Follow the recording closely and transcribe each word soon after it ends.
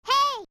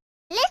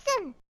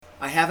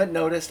I haven't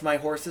noticed my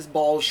horse's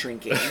balls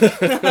shrinking.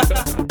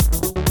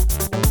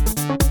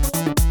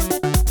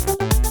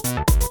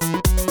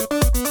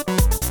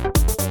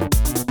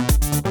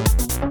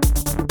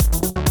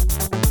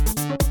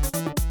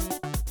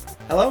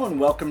 Hello and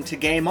welcome to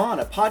Game On,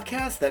 a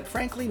podcast that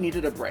frankly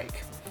needed a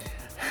break.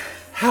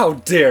 How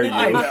dare you?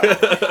 I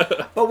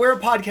know. But we're a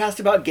podcast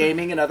about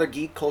gaming and other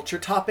geek culture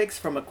topics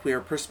from a queer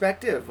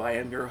perspective. I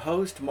am your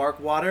host, Mark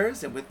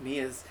Waters, and with me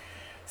is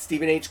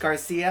Stephen H.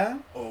 Garcia.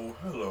 Oh,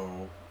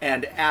 hello.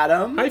 And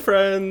Adam. Hi,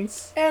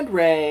 friends. And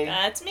Ray.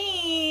 That's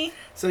me.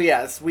 So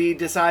yes, we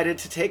decided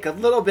to take a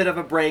little bit of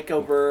a break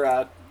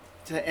over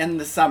to end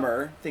the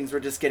summer. Things were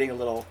just getting a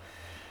little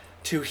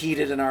too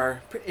heated in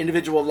our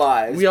individual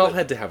lives. We all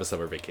had to have a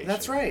summer vacation.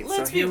 That's right.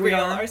 Let's so be here we real.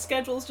 are. Our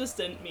schedules just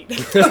didn't meet.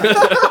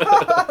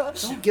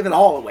 Don't give it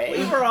all away.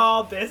 We were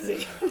all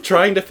busy.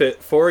 Trying to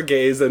fit 4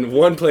 gays in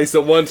one place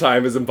at one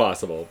time is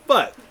impossible.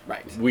 But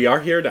Right. we are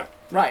here now.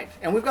 Right.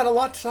 And we've got a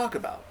lot to talk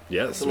about.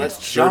 Yes, So we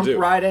let's sure jump do.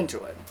 right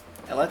into it.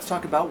 And let's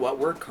talk about what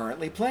we're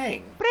currently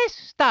playing. Press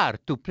start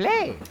to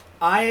play.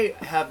 I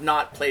have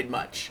not played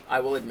much, I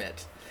will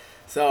admit.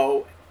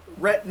 So,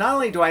 not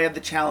only do I have the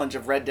challenge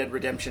of Red Dead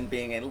Redemption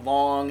being a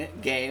long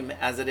game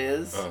as it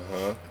is,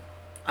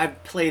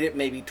 I've played it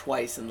maybe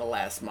twice in the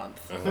last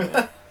month.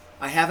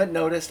 I haven't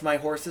noticed my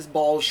horse's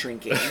balls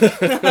shrinking.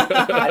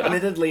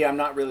 Admittedly, I'm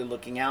not really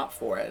looking out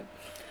for it.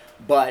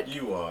 But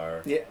You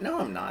are. yeah, no,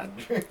 I'm not.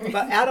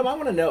 But Adam, I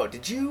want to know,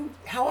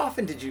 how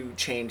often did you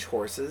change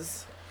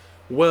horses?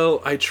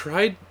 Well, I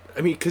tried...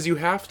 I mean, because you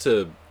have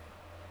to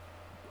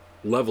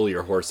level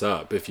your horse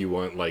up if you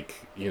want,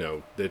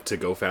 it to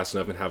go fast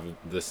enough and have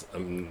this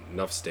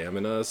enough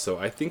stamina. So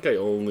I think I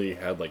only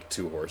had,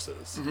 2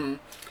 horses.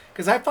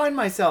 Because I find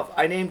myself,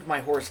 I named my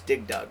horse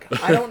Dig Dug.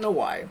 I don't know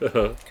why.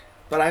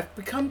 But I've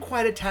become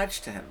quite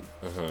attached to him.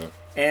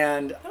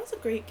 And That was a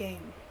great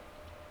game.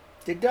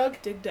 Dig Dug?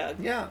 Dig Dug.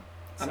 Yeah.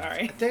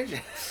 Sorry.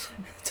 There's-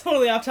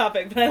 Totally off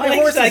topic, but I my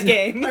liked horse's that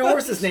game. My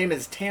horse's name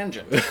is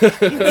Tangent.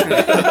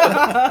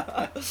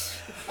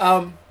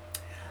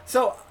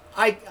 So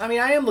I mean,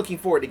 I am looking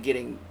forward to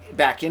getting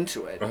back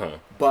into it.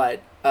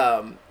 But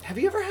have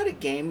you ever had a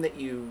game that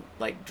you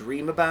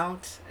dream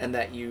about and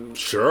that you?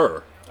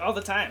 Sure. All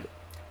the time.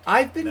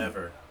 I've been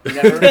Never.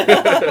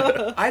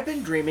 Never. I've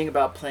been dreaming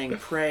about playing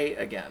Prey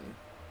again,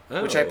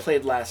 which I Oh.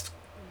 played last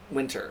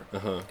winter.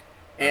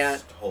 And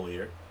This whole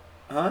year.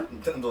 huh?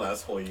 The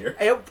last whole year.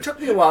 It took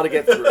me a while to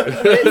get through it.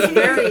 But it's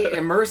very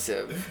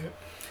immersive.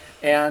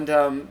 And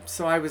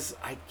so I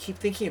keep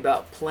thinking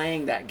about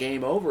playing that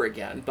game over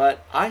again,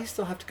 but I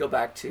still have to go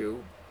back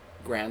to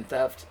Grand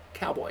Theft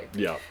Cowboy.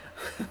 Yeah.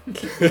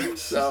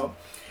 So,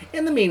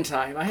 in the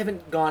meantime, I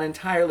haven't gone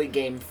entirely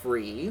game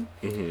free.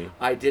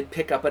 I did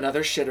pick up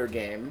another shitter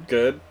game,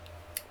 Good.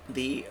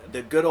 the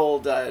good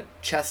old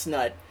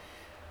chestnut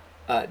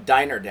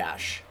Diner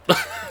Dash.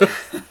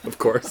 Of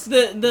course.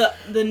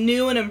 The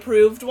new and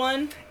improved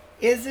one.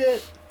 Is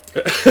it?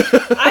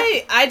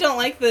 I don't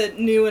like the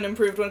new and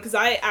improved one because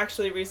I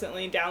actually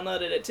recently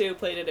downloaded it too,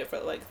 played it for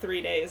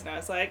 3 days, and I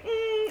was like,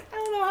 I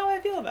don't know how I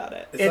feel about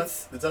it.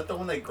 Is that the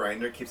one that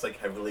Grindr keeps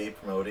heavily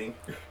promoting?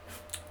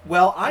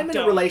 Well, I'm in a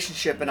don't.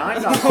 relationship and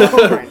I'm not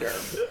a grinder.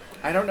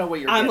 I don't know what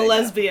you're I'm a getting at.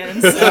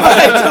 lesbian, so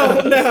I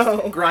don't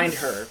know. Grind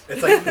her.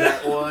 It's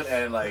that one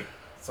and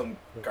some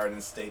Garden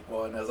State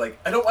one. I was like,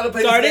 I don't want to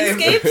play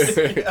Gardenscapes? this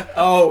game. Yeah.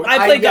 Oh, I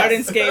play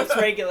yes. Gardenscapes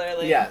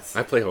regularly. Yes.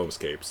 I play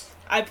Homescapes.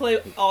 I play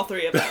all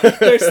 3 of them.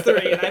 There's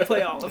 3, and I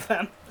play all of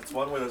them. It's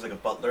one where there's a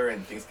butler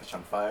and things catch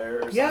on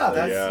fire or Yeah,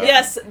 something. that's-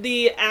 Yes,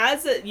 the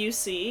ads that you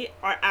see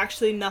are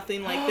actually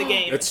nothing like the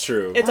game. It's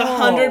true. It's Oh.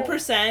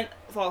 100%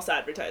 false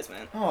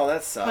advertisement. Oh,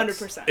 that sucks.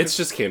 100%. It's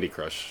just Candy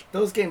Crush,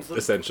 Those games look...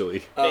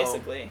 essentially.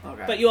 basically.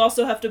 okay. But you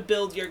also have to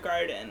build your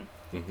garden.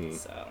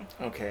 So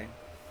Okay.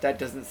 That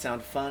doesn't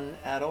sound fun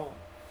at all.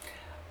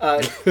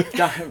 I'm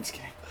just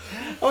kidding.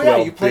 Oh, yeah,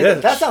 Well, you played bitch.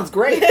 it. That sounds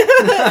great.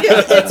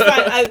 it's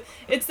fine.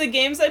 It's the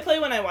games I play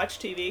when I watch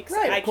TV. 'Cause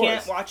Right, of I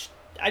can't course. watch.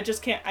 I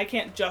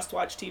can't just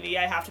watch TV.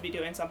 I have to be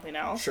doing something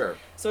else. Sure.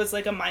 So it's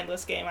like a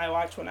mindless game I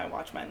watch when I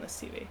watch mindless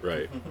TV.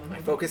 Right. I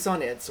focus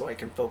on it so I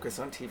can focus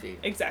on TV.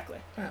 Exactly.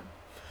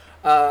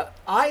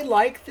 I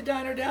like the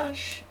Diner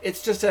Dash.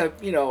 It's just a,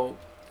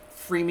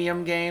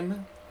 freemium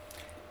game.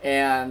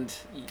 And,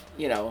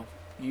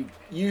 you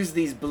use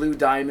these blue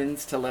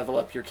diamonds to level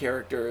up your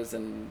characters.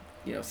 And,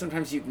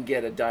 sometimes you can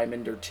get a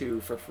diamond or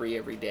 2 for free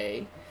every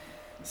day.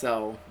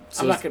 So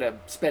I'm not going to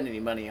spend any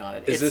money on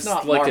it. Is It's this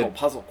not like Marvel a-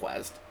 Puzzle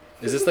Quest.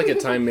 Is this a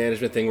time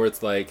management thing where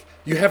it's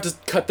you have to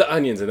cut the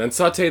onions and then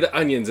saute the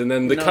onions and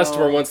then the No.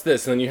 customer wants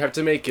this and then you have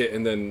to make it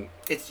and then...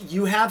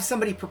 You have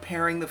somebody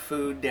preparing the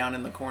food down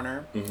in the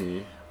corner.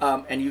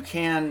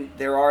 And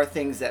there are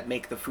things that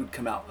make the food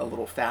come out a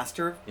little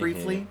faster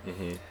briefly.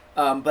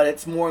 But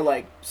it's more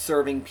like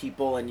serving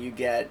people, and you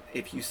get,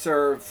 if you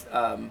serve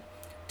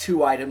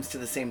 2 items to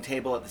the same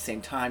table at the same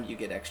time, you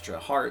get extra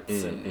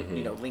hearts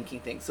and linking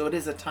things. So it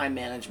is a time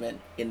management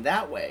in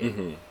that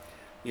way.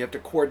 You have to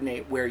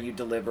coordinate where you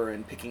deliver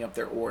and picking up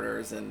their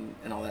orders and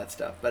all that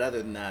stuff. But other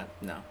than that,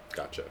 no.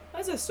 Gotcha. I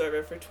was a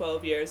server for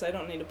 12 years. I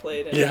don't need to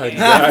play it Yeah, anymore.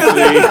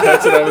 exactly.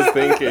 That's what I was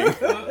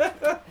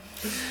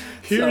thinking.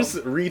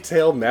 Here's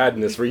retail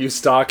madness where you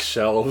stock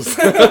shelves,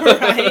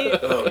 Right?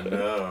 Oh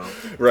no.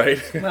 right?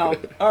 Well,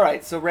 all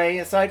right. So Ray,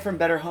 aside from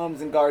Better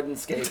Homes and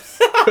Gardenscapes,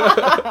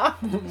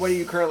 what are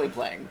you currently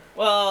playing?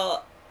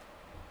 Well,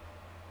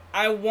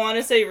 I want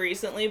to say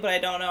recently, but I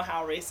don't know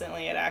how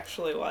recently it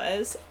actually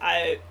was.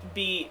 I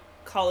beat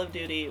Call of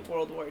Duty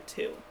World War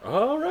II,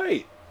 All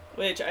right.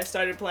 which I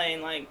started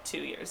playing like 2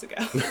 years ago.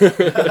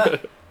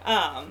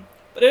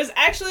 But it was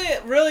actually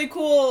really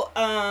cool.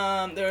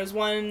 There was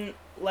one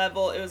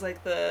level, it was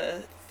like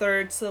the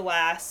third to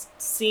last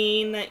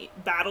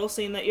battle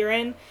scene that you're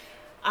in.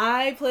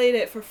 I played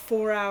it for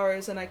 4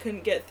 hours and I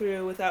couldn't get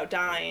through without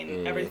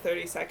dying every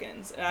 30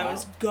 seconds. And I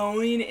was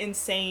going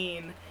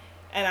insane.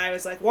 And I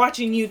was like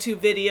watching YouTube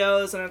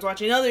videos and I was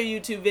watching other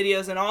YouTube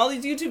videos and all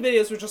these YouTube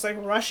videos were just like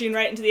rushing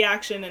right into the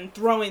action and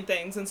throwing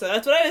things. And so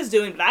that's what I was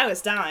doing, but I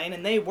was dying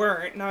and they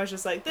weren't. And I was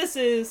just like, this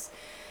is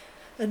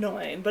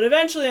annoying. But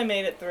eventually I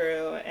made it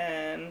through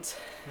and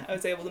I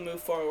was able to move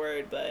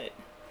forward, but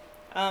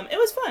it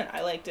was fun.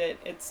 I liked it.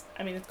 It's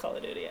Call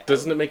of Duty.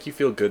 Doesn't it make you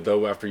feel good,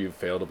 though, after you've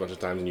failed a bunch of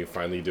times and you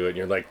finally do it and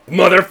you're like,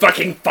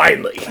 motherfucking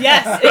finally!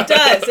 Yes, it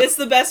does. It's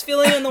the best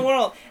feeling in the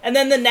world. And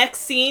then the next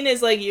scene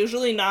is, like,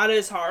 usually not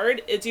as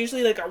hard. It's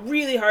usually, like, a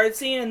really hard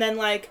scene and then,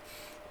 like,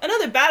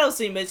 another battle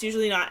scene, but it's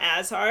usually not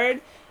as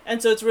hard.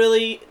 And so it's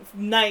really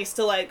nice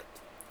to, like,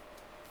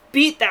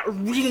 beat that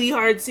really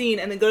hard scene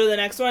and then go to the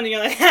next one and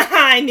you're like, haha,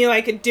 I knew I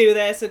could do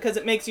this, because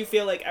it makes you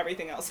feel like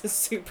everything else is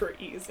super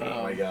easy.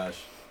 Oh my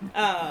gosh.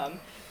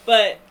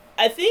 But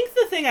I think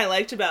the thing I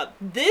liked about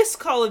this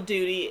Call of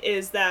Duty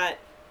is that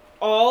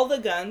all the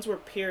guns were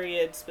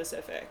period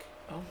specific.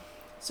 Oh.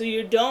 So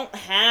you don't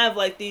have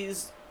like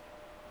these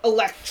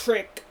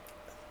electric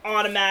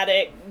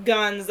automatic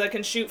guns that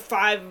can shoot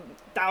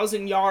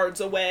 5,000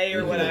 yards away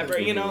or whatever,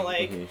 you know,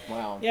 like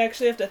Wow. you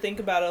actually have to think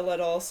about it a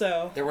little,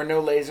 so There were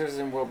no lasers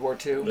in World War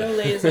II? no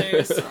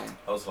lasers.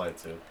 I was fine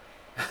too.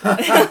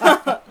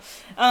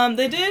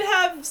 They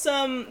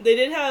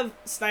did have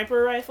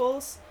sniper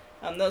rifles.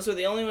 Those were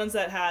the only ones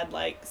that had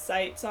like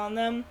sights on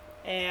them,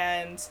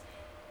 and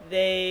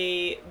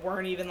they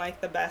weren't even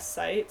like the best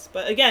sights.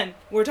 But again,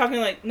 we're talking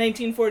like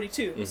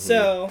 1942,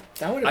 so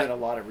That would have been a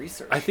lot of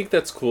research. I think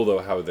that's cool, though,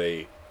 how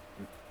they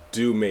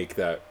do make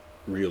that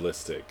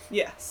realistic.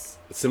 yes.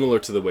 Similar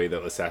to the way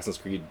that Assassin's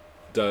Creed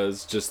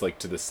does, just like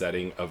to the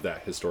setting of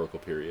that historical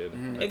period.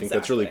 I think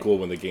that's really Exactly. cool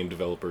when the game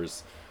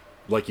developers,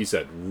 like you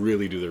said,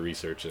 really do the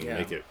research and Yeah.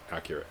 make it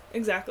accurate.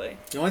 Exactly.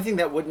 The only thing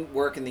that wouldn't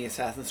work in the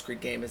Assassin's Creed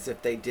game is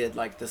if they did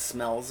like the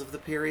smells of the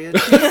period.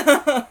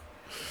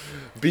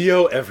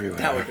 BO everywhere.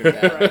 That would be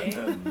bad.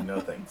 Right. No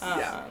thanks.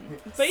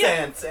 But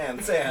yeah,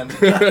 Sand.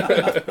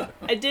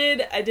 I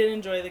did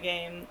enjoy the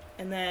game,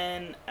 and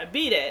then I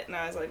beat it, and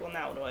I was like, well,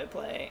 now what do I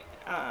play?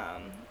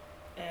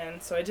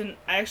 And so I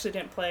actually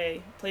didn't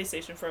play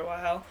PlayStation for a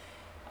while,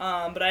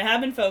 but I have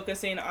been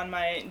focusing on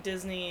my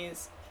Disney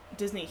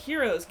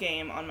Heroes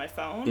game on my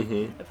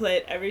phone. I play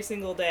it every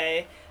single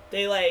day.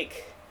 They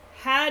like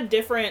had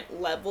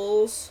different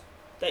levels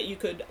that you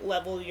could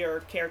level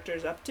your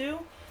characters up to,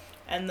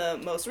 and the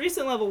most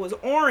recent level was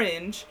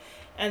orange,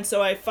 and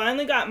so I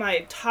finally got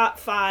my top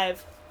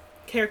 5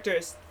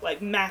 characters like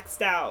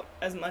maxed out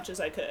as much as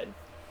I could.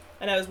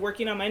 And I was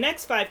working on my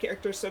next 5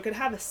 characters so I could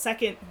have a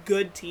second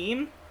good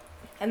team,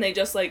 and they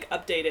just like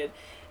updated,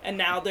 and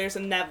now there's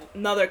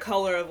another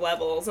color of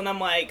levels, and I'm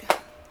like,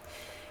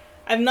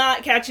 I'm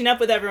not catching up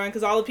with everyone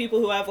because all the people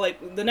who have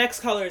like the next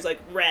color is like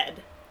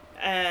red,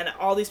 and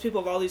all these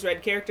people have all these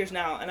red characters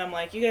now, and I'm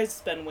like, you guys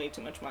spend way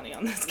too much money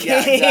on this game.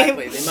 Yeah,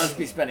 exactly. They must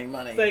be spending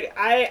money. Like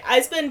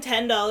I spend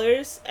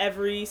 $10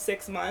 every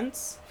 6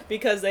 months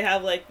because they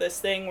have like this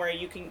thing where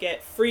you can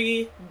get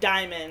free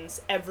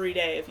diamonds every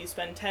day if you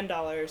spend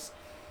 $10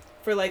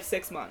 for like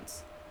 6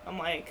 months. I'm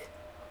like,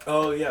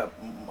 Oh yeah,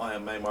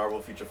 my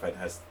Marvel Future Fight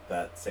has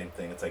that same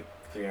thing. It's like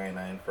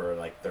 $3.99 for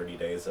like 30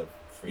 days of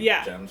free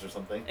gems or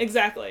something.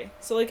 exactly.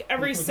 So like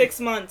every 6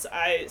 months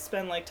I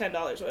spend like $10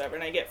 or whatever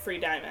and I get free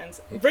diamonds.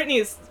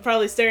 Brittany's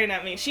probably staring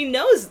at me. She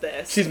knows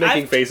this. She's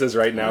making faces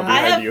right now I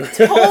behind have you.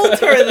 told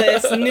her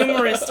this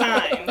numerous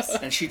times.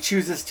 And she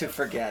chooses to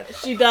forget.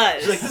 She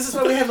does. She's like, this is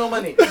why we have no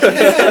money.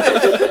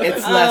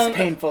 It's less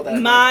painful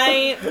than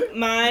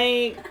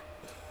my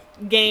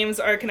games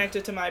are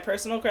connected to my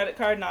personal credit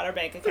card, not our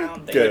bank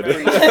account. Thank you Good.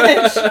 very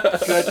much.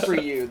 Good for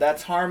you.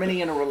 That's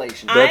harmony in a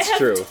relationship. That's I have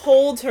true.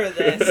 told her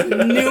this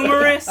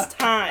numerous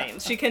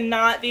times. She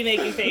cannot be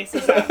making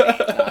faces at me.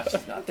 No,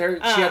 she's not.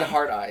 She had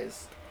heart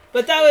eyes.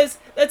 But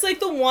that's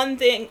like the one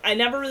thing. I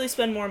never really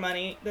spend more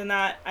money than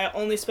that. I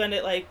only spend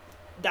it like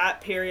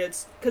that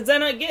periods, because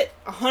then I get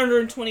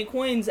 120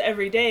 coins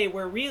every day,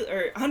 or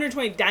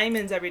 120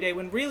 diamonds every day,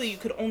 when really you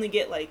could only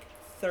get like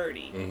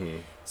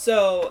 30.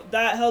 So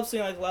that helps me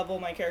like level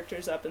my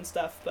characters up and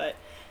stuff. But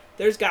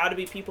there's got to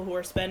be people who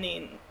are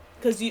spending,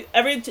 because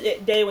every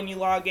day when you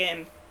log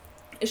in,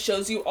 it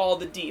shows you all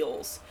the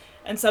deals.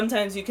 And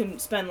sometimes you can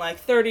spend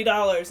like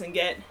 $30 and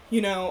get,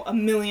 you know,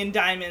 1,000,000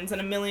 diamonds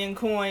and 1,000,000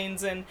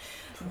 coins and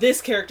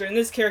this character and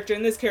this character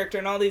and this character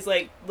and all these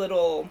like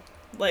little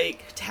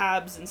like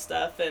tabs and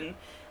stuff. And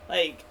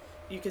like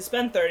you can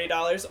spend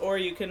 $30 or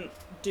you can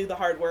do the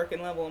hard work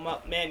and level them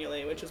up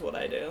manually, which is what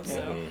I do.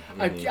 So,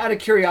 out of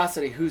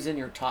curiosity, who's in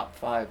your top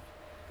 5?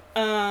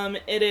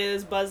 it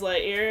is Buzz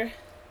Lightyear,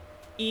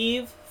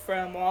 Eve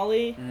from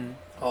WALL-E,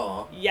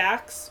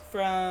 Yax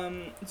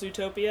from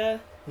Zootopia,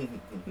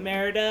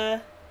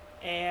 Merida,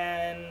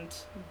 and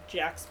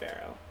Jack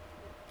Sparrow.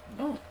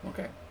 Oh,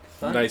 okay.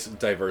 Nice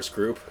diverse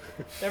group.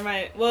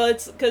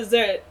 It's because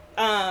they're,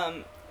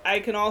 I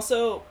can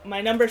also,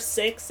 my number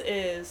 6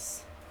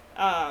 is,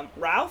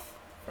 Ralph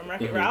from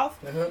Wreck-It Ralph.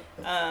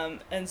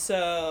 And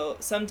so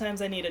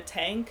sometimes I need a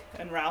tank,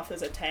 and Ralph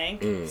is a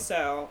tank,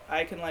 so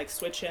I can like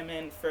switch him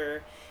in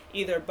for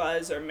either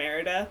Buzz or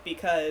Merida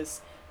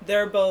because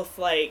they're both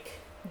like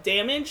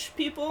damage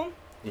people.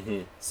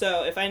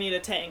 So if I need a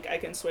tank, I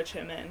can switch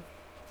him in.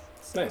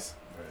 So, Nice.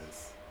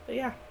 But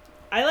yeah.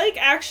 I like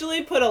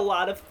actually put a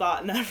lot of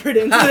thought and effort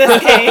into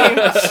this game.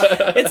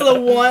 It's the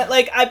one,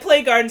 like, I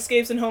play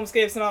Gardenscapes and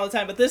Homescapes and all the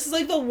time, but this is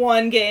like the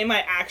one game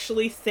I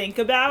actually think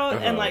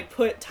about and like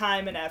put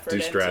time and effort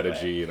into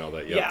strategy it. and all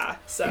that. Yeah,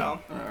 so.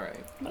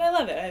 Alright. But I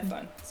love it. I have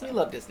fun. So. We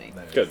love Disney.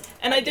 Good.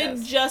 And I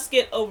did just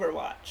get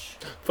Overwatch.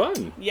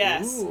 Fun.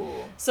 Yes. Ooh.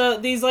 So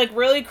these like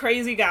really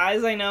crazy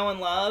guys I know and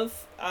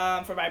love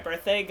for my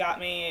birthday got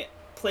me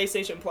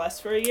PlayStation Plus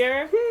for a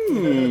year.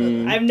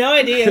 I have no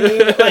idea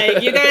who,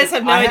 like, you guys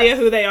have no idea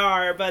who they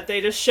are, but they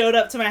just showed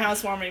up to my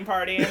housewarming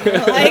party and were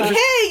like,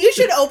 hey, you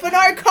should open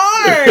our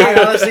card!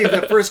 I honestly,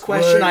 the first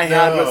question I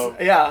had was,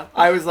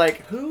 I was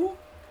like, who?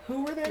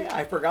 Who were they?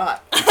 I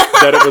forgot.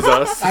 That it was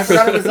us. I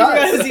forgot it was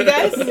us. It was you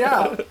guys?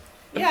 Yeah.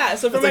 Yeah,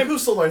 so for It's my like, who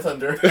stole our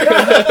thunder? We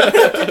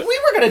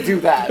were going to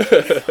do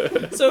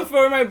that. So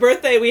for my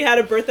birthday, we had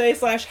a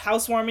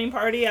birthday/housewarming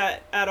party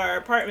at our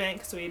apartment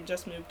because we had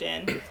just moved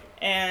in.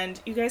 And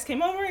you guys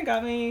came over and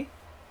got me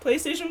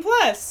PlayStation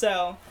Plus.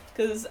 So,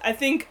 because I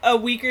think a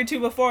week or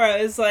two before,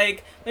 I was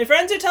like, my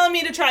friends are telling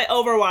me to try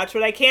Overwatch,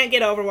 but I can't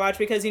get Overwatch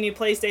because you need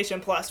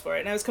PlayStation Plus for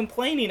it. And I was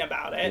complaining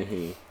about it.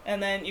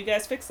 And then you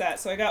guys fixed that.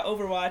 So I got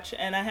Overwatch,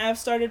 and I have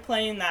started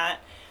playing that.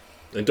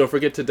 And don't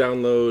forget to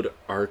download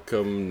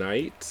Arkham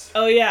Knight.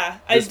 Oh, yeah.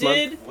 I This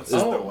did. month. What's the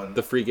other one?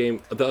 The free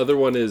game. The other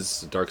one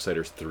is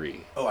Darksiders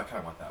 3. Oh, I kind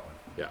of want that one.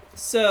 Yeah.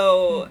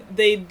 So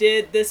they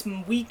did this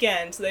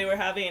weekend. They were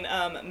having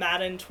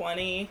Madden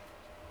 20,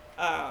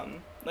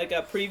 like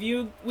a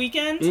preview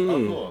weekend.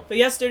 Oh, cool. But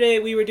yesterday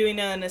we were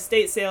doing an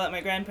estate sale at my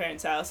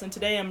grandparents' house, and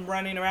today I'm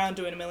running around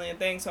doing a million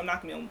things, so I'm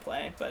not gonna be able to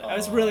play. But I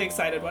was really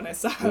excited when I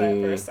saw that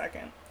for a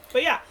second.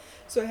 But yeah,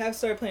 so I have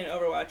started playing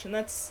Overwatch, and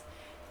that's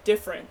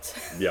different.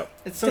 Yep.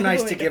 It's so nice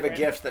to Totally give a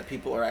different. gift that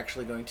people are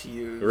actually going to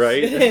use.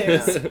 Right? It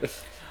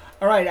is.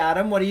 All right,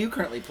 Adam, what are you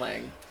currently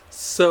playing?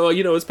 So,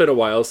 it's been a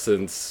while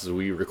since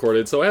we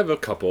recorded, so I have a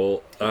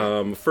couple.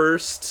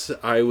 First,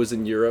 I was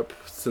in Europe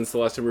since the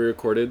last time we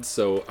recorded,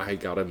 so I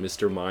got a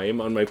Mr.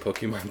 Mime on my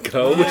Pokemon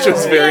Go, which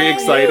was very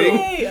exciting.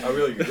 Yay! A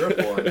real Europe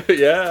one.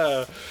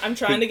 Yeah. I'm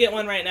trying to get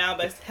one right now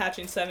by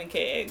hatching 7K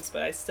eggs,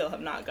 but I still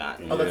have not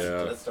gotten Oh, one.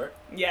 let's start.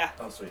 Yeah.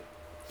 Oh, sweet.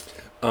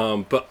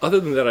 But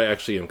other than that, I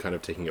actually am kind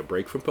of taking a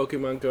break from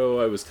Pokemon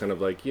Go. I was kind of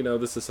like,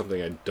 this is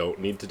something I don't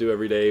need to do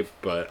every day,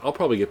 but I'll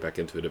probably get back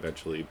into it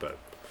eventually, but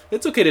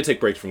it's okay to take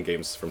breaks from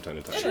games from time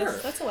to time. Sure.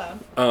 That's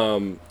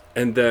allowed.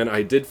 And then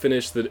I did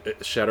finish the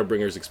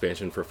Shadowbringers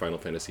expansion for Final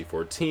Fantasy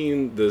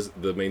XIV,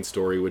 the main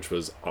story, which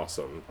was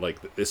awesome. Like,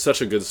 it's such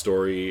a good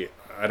story.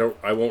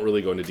 I won't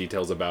really go into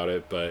details about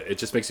it, but it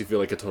just makes you feel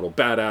like a total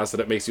badass,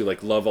 and it makes you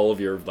like love all of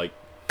your like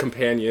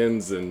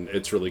companions, and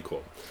it's really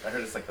cool. I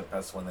heard it's like the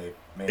best one they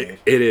made.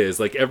 It is.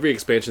 Like, every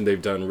expansion they've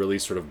done really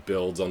sort of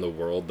builds on the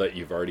world that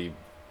you've already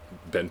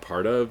been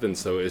part of, and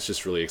so it's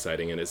just really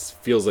exciting, and it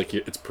feels like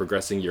it's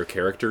progressing your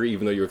character,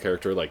 even though your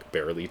character like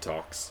barely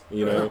talks,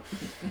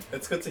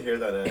 It's good to hear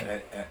that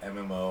an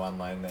MMO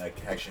online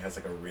actually has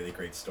like a really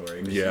great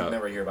story. 'Cause Yeah. You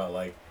never hear about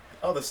like,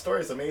 oh, the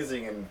story's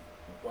amazing and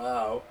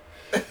wow.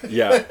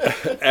 Yeah.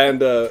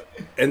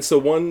 And so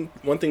one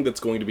thing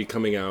that's going to be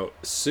coming out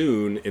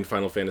soon in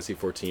Final Fantasy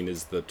XIV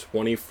is the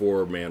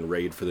 24-man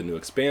raid for the new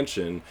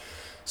expansion.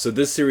 So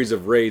this series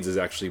of raids is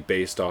actually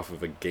based off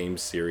of a game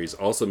series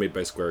also made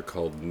by Square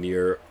called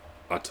Nier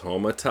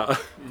Automata.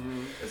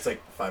 It's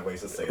like 5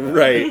 ways to say that.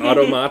 Right.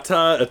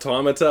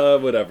 Automata,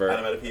 whatever.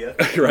 Onomatopoeia.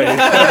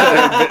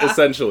 Right.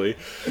 Essentially.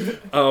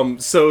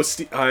 So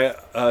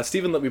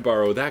Steven let me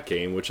borrow that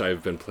game, which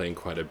I've been playing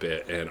quite a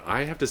bit, and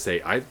I have to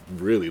say I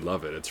really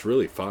love it. It's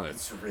really fun.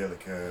 It's really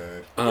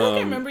good. I feel like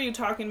I remember you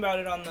talking about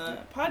it on the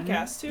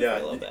podcast too for a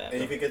little bit. And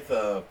you could get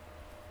the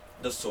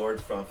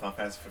sword from Final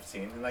Fantasy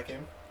 15 in that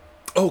game.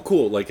 Oh,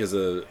 cool. Like as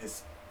a...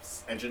 His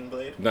engine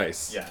blade.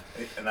 Nice. Yeah,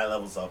 and that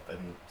levels up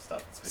and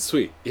stuff. It's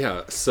Sweet.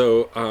 Yeah.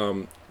 So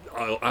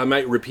I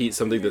might repeat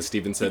something that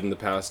Steven said in the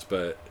past,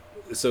 but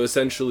so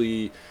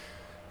essentially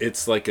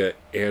it's like a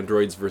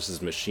androids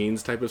versus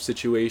machines type of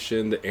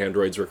situation. The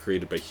androids were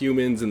created by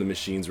humans and the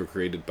machines were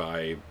created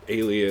by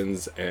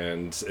aliens,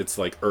 and it's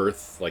like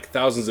Earth, like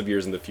thousands of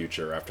years in the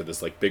future after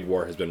this like big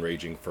war has been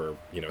raging for,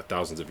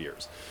 thousands of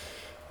years.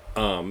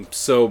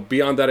 So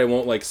beyond that, I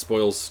won't like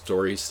spoil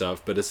story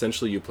stuff, but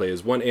essentially you play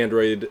as one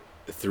android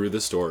through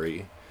the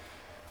story,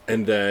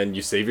 and then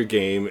you save your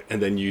game,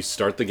 and then you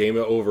start the game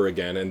over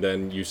again, and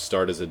then you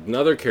start as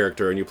another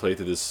character and you play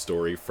through this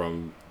story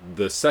from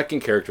the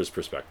second character's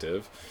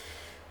perspective.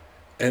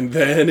 And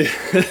then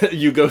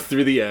you go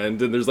through the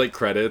end and there's like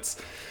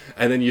credits,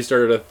 and then you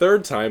start it a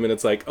third time and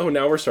it's like, oh,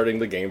 now we're starting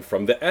the game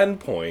from the end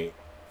point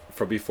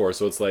from before.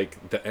 So it's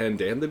like the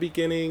end and the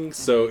beginning.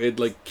 So it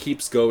like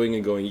keeps going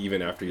and going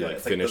even after you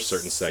finish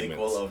certain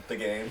segments. Sequel of the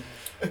game.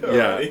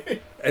 Yeah.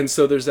 And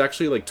so there's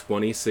actually like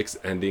 26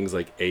 endings,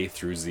 like A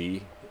through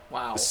Z.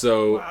 Wow.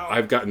 So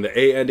I've gotten the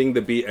A ending,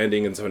 the B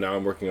ending, and so now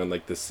I'm working on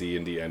like the C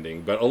and D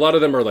ending. But a lot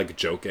of them are like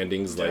joke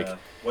endings, like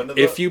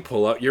if you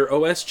pull out your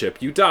OS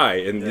chip, you die,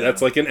 and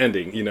that's like an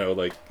ending,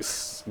 like.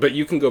 But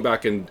you can go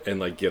back and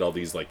like get all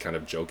these like kind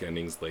of joke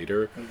endings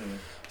later. Mm-hmm.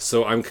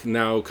 So I'm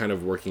now kind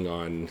of working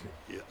on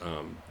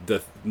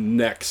the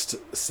next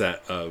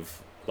set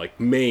of like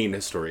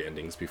main story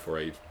endings before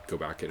I go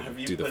back and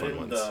do the fun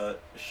ones. Have you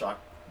put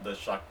in the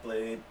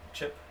Shockblade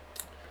chip?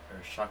 Or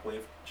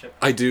Shockwave chip?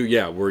 I do,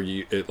 yeah, where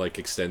it like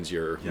extends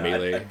your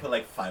melee. I put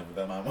like 5 of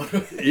them on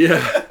one.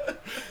 Yeah.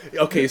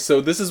 Okay,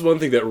 so this is one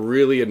thing that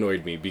really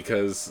annoyed me,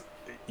 because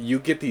you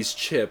get these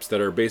chips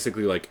that are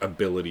basically like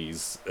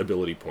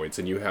ability points,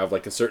 and you have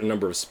like a certain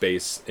number of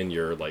space in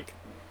your like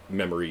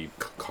memory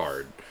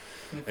card.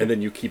 And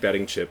then you keep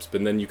adding chips,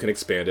 but then you can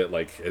expand it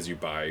like as you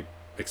buy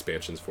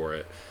expansions for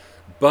it.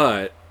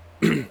 But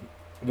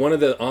one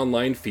of the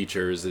online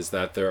features is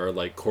that there are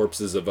like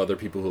corpses of other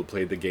people who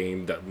played the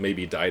game that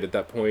maybe died at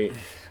that point,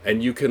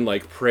 and you can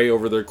like pray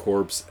over their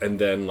corpse and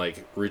then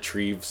like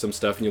retrieve some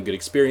stuff, and you'll get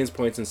experience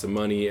points and some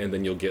money, and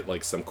then you'll get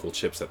like some cool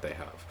chips that they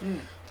have.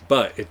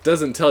 But it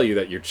doesn't tell you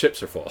that your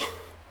chips are full.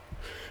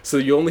 So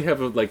you only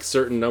have a like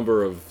certain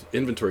number of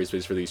inventory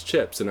space for these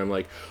chips, and I'm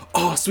like,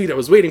 oh sweet, I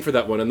was waiting for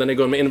that one, and then I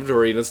go in my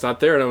inventory and it's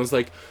not there, and I was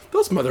like,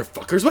 those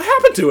motherfuckers, what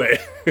happened to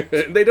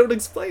it? They don't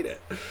explain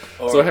it.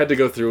 So I had to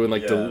go through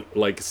and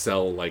like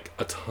sell like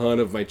a ton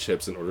of my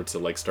chips in order to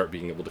like start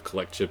being able to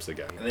collect chips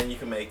again. And then you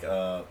can make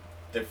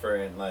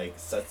different like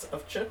sets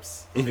of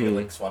chips, so you can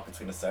like swap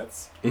between the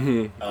sets.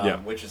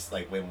 Which is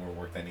like way more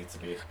work than it needs to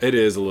be. It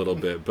is a little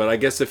bit, but I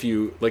guess if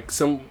you like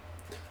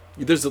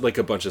there's like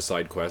a bunch of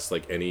side quests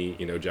like any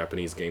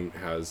Japanese game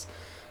has,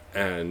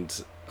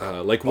 and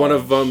like one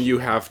of them you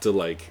have to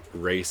like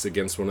race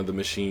against one of the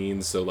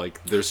machines, so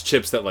like there's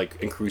chips that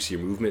like increase your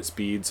movement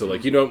speed, so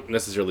like you don't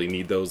necessarily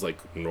need those like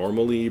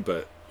normally,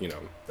 but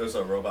there's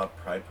a robot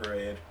pride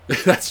parade.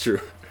 That's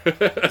true.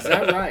 Is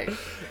that right?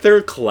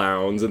 They're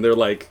clowns and they're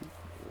like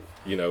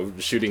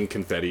shooting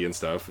confetti and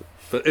stuff,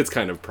 but it's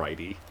kind of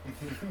pridey.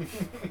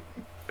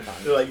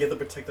 They're like, you have to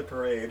protect the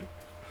parade.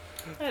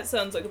 That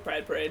sounds like a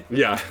pride parade.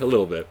 Yeah, a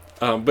little bit.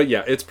 But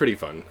yeah, it's pretty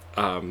fun.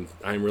 I'm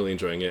really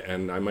enjoying it,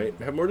 and I might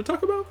have more to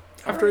talk about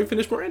after I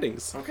finish more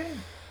endings. Okay.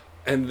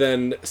 And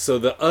then, so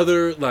the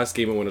other last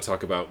game I want to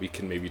talk about, we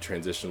can maybe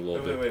transition a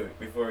little bit. Wait,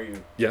 before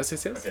you... Yes.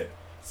 Okay,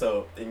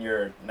 so in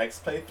your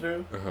next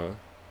playthrough,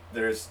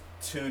 there's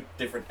 2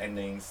 different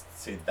endings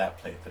to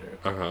that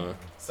playthrough.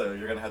 So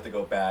you're going to have to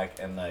go back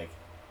and like...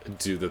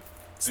 Do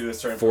a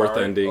certain 4th part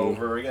ending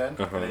over again,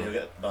 and then you'll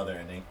get the other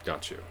ending.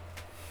 Got you.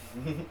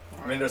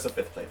 I mean, there's a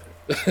 5th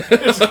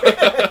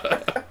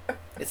playthrough.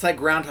 It's like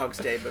Groundhog's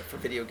Day, but for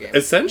video games.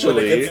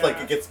 Essentially.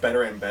 It gets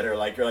better and better.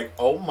 Like, you're like,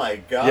 oh my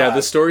god. Yeah,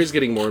 the story's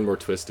getting more and more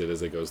twisted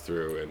as it goes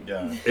through.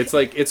 And it's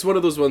like, it's one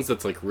of those ones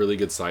that's like really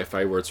good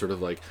sci-fi where it's sort of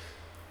like,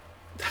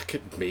 that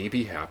could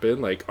maybe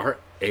happen. Like, our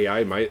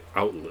AI might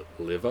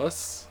outlive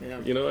us. Yeah.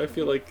 I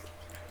feel like...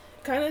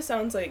 Kind of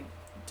sounds like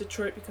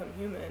Detroit Become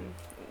Human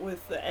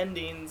with the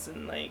endings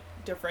and like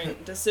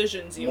different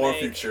decisions you more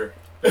make. More future.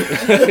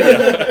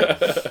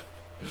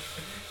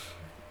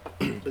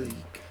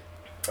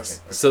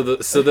 So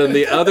then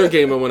the other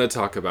game I want to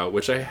talk about,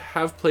 which I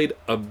have played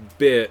a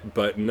bit,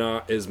 but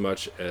not as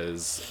much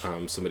as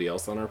somebody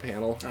else on our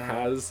panel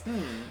has.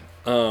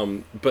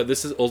 But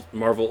this is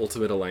Marvel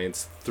Ultimate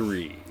Alliance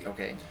 3.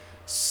 Okay.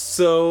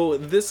 So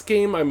this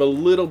game I'm a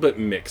little bit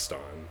mixed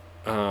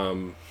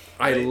on.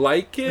 I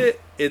like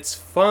it. It's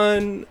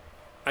fun.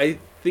 I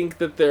think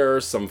that there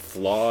are some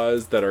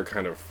flaws that are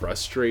kind of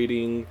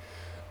frustrating.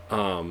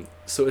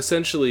 So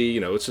essentially,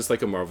 it's just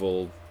like a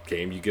Marvel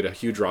game. You get a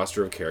huge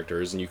roster of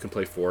characters, and you can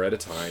play 4 at a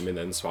time, and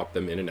then swap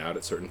them in and out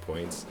at certain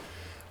points.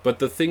 But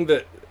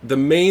the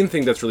main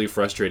thing that's really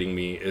frustrating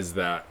me is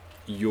that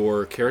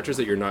your characters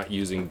that you're not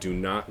using do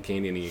not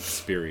gain any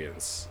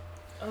experience.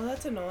 Oh,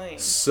 that's annoying.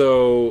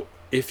 So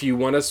if you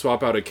want to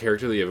swap out a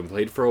character that you haven't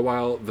played for a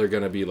while, they're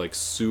going to be like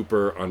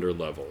super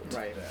under-leveled.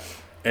 Right.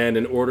 And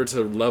in order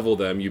to level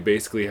them, you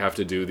basically have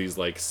to do these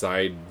like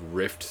side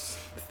rift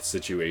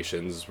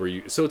situations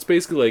where so it's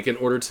basically like in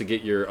order to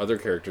get your other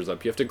characters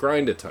up, you have to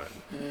grind a ton.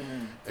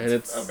 And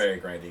it's a very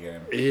grindy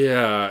game.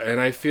 Yeah, and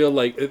I feel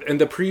like, and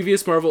the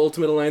previous Marvel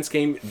Ultimate Alliance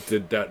game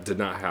did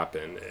not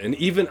happen. And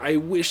even I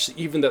wish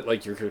that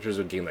like your characters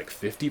would gain like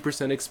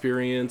 50%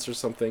 experience or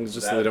something,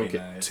 just so they don't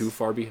get too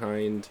far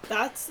behind.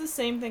 That's the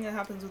same thing that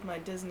happens with my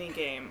Disney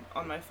game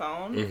on my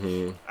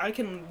phone. I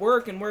can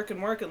work and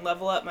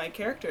level up my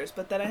characters,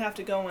 but then I have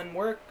to go and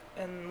work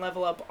and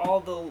level up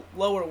all the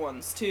lower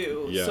ones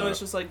too. Yeah. So it's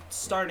just like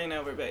starting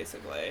over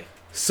basically.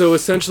 So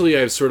essentially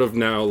I've sort of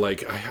now,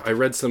 like, I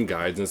read some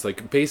guides and it's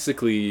like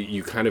basically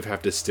you kind of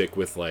have to stick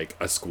with like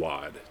a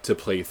squad to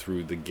play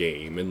through the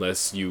game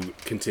unless you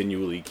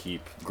continually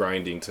keep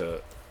grinding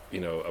to,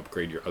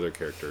 upgrade your other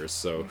characters.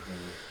 So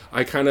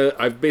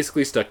I've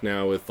basically stuck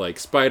now with like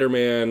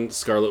Spider-Man,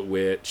 Scarlet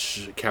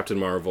Witch, Captain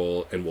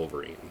Marvel, and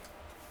Wolverine.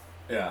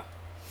 Yeah.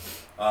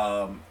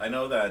 I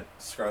know that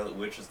Scarlet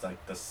Witch is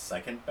like the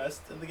second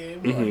best in the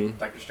game. Like,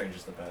 Doctor Strange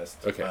is the best.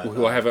 Okay,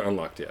 who I haven't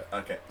unlocked yet.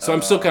 Okay. So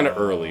I'm still kind of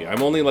early.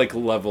 I'm only like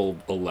level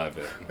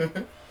 11.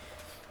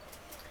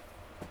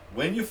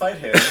 When you fight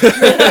him,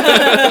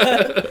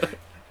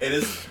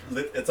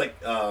 it's like,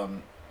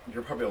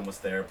 you're probably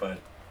almost there, but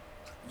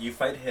you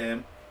fight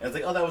him, and it's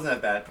like, oh, that wasn't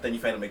that bad. But then you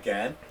fight him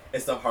again.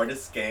 It's the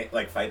hardest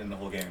fight in the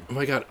whole game. Oh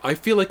my god, I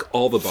feel like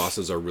all the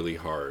bosses are really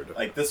hard.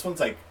 Like, this one's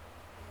like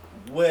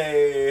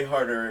way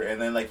harder,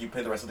 and then like you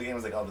play the rest of the game,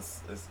 it's like, oh,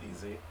 this is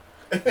easy.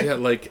 Yeah,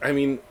 like, I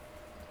mean,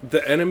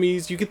 the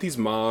enemies, you get these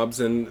mobs,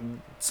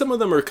 and some of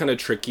them are kind of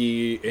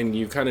tricky, and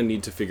you kind of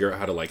need to figure out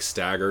how to like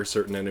stagger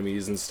certain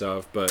enemies and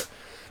stuff, but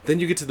then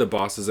you get to the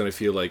bosses, and I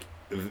feel like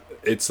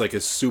it's like a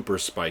super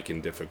spike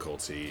in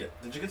difficulty.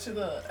 Did you get to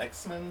the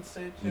X-Men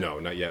stage yet? No,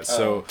 not yet.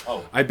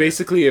 I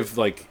basically have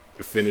like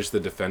finished the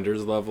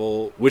Defenders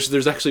level, which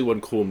there's actually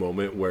one cool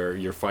moment where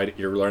you're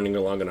running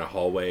along in a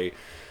hallway,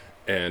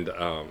 and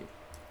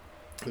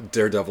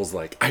Daredevil's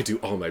like, I do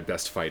all my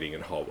best fighting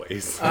in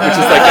hallways. Which is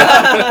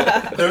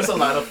like there's a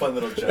lot of fun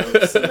little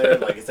jokes in there.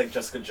 Like, it's like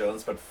Jessica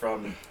Jones, but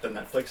from the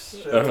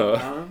Netflix show.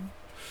 And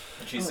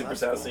she's super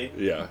sassy.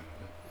 Cool.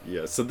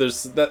 Yeah. So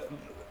there's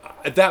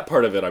that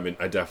part of it. I'm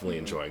definitely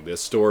enjoying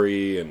this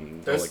story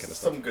and there's all that kind of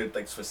stuff. Some good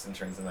like twists and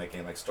turns in that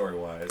game, like story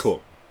wise.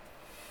 Cool.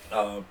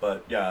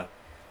 But yeah.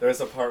 There's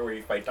a part where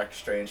you fight Doctor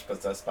Strange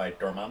possessed by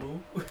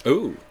Dormammu.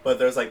 Ooh. But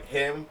there's like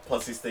him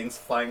plus these things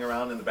flying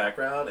around in the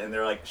background, and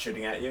they're like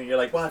shooting at you, and you're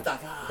like, what the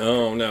fuck?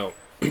 Oh no.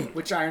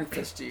 Which Iron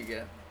Fist do you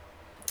get?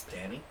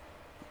 Danny?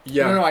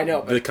 Yeah. No, I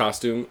know. But the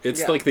costume.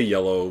 It's like the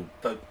yellow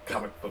the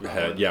comic book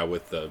head. Yeah,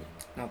 with the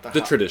not the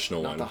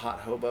traditional not one. Not the hot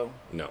hobo.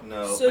 No.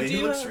 So but he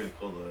looks really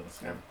cool though.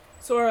 Yeah.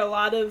 So are a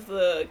lot of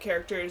the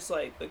characters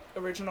like the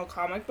original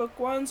comic book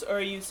ones, or are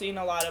you seeing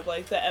a lot of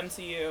like the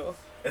MCU?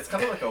 It's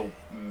kind of like a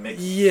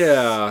mix.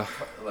 Yeah.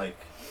 Like,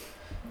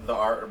 the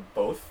art of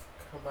both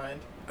combined.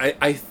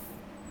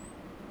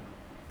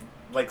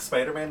 Like,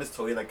 Spider-Man is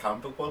totally like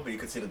comic book one, but you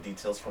can see the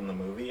details from the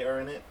movie are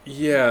in it.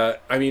 Yeah,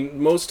 I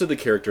mean, most of the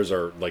characters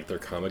are like their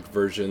comic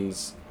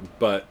versions,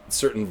 but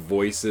certain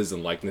voices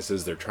and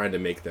likenesses, they're trying to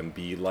make them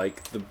be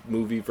like the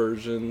movie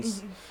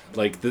versions.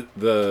 Like,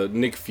 the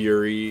Nick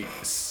Fury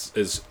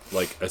is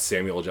like a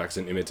Samuel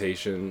Jackson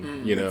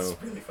imitation, It's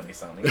really funny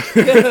sounding.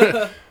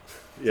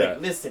 Yeah.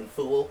 Like, listen,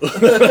 fool.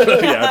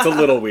 Yeah, it's a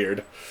little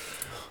weird.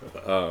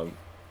 But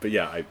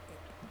yeah,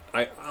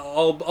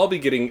 I'll be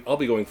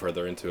going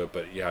further into it.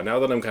 But yeah, now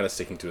that I'm kind of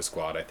sticking to a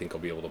squad, I think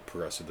I'll be able to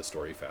progress through the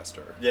story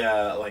faster.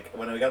 Yeah, like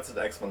when we got to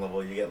the X-Men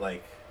level, you get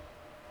like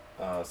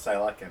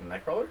Psylocke and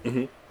Nightcrawler,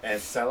 and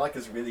Psylocke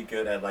is really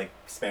good at like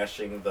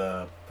smashing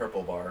the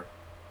purple bar.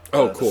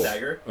 Oh, cool. The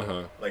stagger.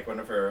 Uh-huh. Like one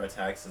of her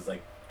attacks is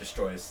like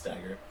destroys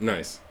stagger.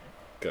 Nice.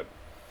 Good.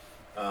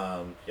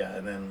 Yeah,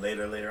 and then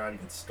later on you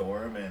get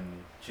Storm, and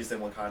she's in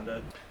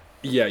Wakanda.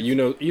 Yeah, you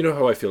know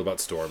how I feel about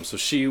Storm. So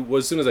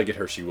as soon as I get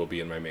her, she will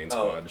be in my main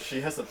squad.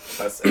 She has the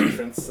best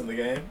entrance in the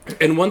game.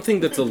 And one thing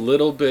that's a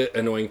little bit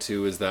annoying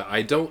too is that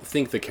I don't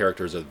think the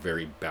characters are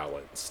very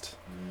balanced.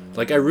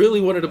 Like, I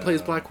really wanted to play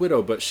as Black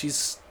Widow, but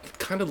she's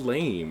kind of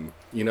lame.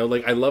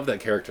 Like, I love that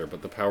character,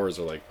 but the powers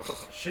are like, ugh.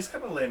 She's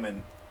kind of lame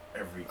in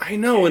every I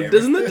know, game. and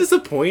isn't that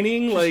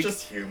disappointing? She's like,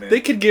 just human.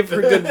 They could give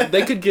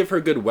her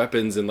good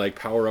weapons and like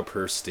power up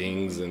her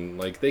stings, and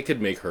like they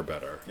could make her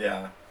better.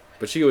 Yeah.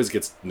 But she always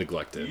gets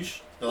neglected.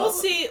 We'll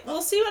see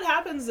what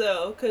happens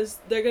though, because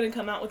they're gonna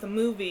come out with a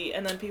movie,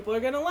 and then people are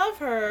gonna love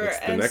her, It's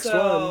the and next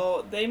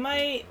so one. they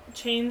might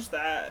change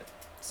that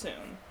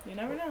soon. You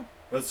never know.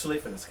 Well, it's too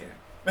late for this game.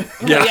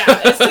 Yeah.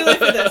 Yeah, it's too late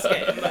for this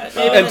game, but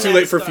maybe And the too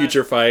late next for one.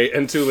 Future Fight,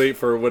 and too late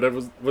for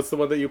whatever. What's the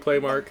one that you play,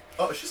 Mark?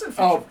 Oh, she's in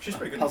Future. Oh, she's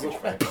pretty good Puzzle in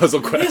Future Fight.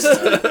 Puzzle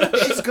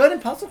Quest. She's good in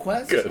Puzzle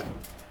Quest. Good.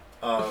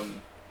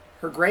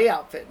 Her gray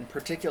outfit in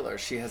particular,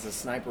 she has a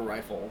sniper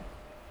rifle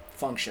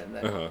function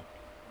that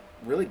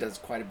really does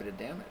quite a bit of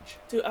damage.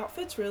 Do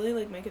outfits really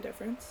like make a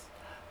difference?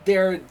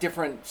 They're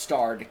different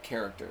starred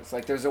characters.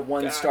 Like there's a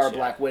 1-star Gotcha.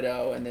 Black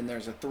Widow, and then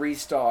there's a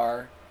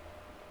 3-star.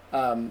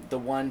 The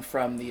one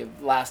from the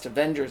last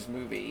Avengers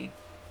movie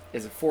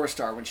is a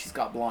 4-star when she's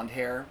got blonde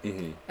hair,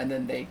 and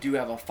then they do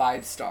have a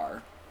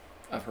 5-star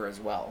of her as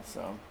well.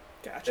 So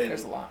Gotcha.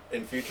 there's a lot.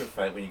 In Future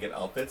Fight, when you get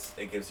outfits,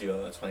 it gives you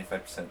a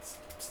 25%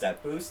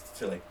 stat boost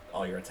to like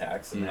all your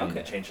attacks, and then Okay.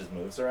 it changes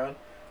moves around.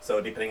 So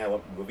depending on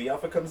what movie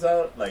outfit comes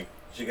out, like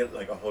you get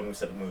like a whole new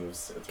set of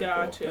moves. It's really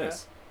Gotcha. cool.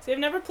 Nice. See, I've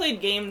never played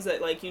games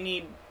that like you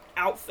need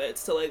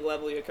outfits to like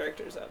level your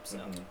characters up. So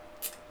Mhm.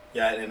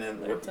 Yeah, and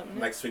then Learn something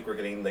new. next week we're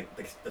getting like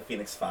the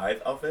Phoenix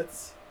 5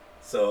 outfits.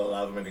 So a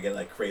lot of them are gonna get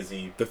like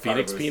crazy. The power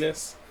Phoenix boosts.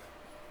 penis.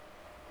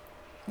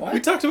 What? We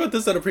talked about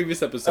this on a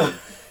previous episode.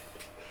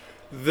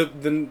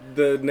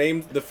 the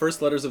name, the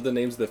first letters of the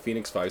names of the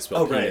Phoenix Five spell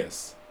Oh, right.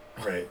 penis.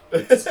 Right.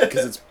 Because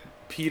it's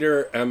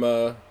Peter,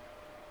 Emma,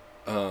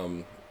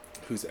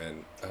 who's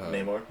N?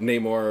 Namor.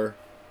 Namor.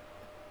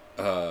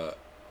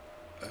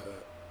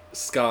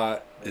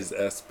 Scott is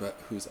S, but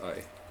who's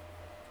I?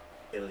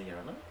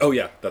 Ileana. Oh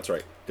yeah, that's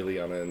right.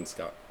 Ileana and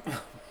Scott.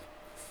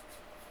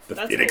 The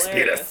that's Phoenix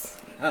hilarious.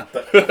 penis.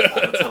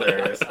 That's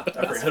hilarious. I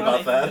forgot funny.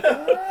 about that.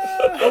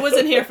 I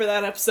wasn't here for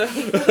that episode.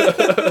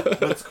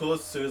 What's cool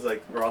too is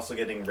like we're also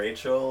getting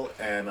Rachel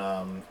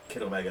and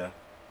Kid Omega.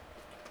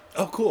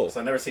 Oh, cool. So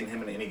I've never seen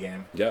him in any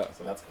game. Yeah.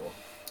 So that's cool.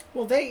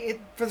 Well,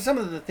 for some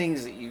of the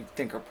things that you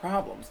think are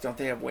problems, don't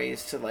they have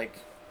ways to like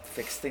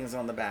fix things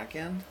on the back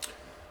end?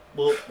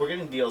 Well, we're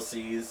getting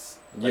DLCs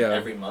like Yeah.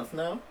 every month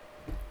now.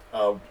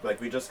 Like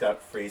we just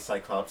got free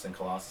Cyclops and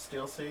Colossus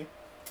DLC,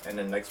 and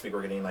then next week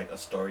we're getting like a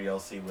story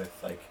DLC with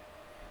like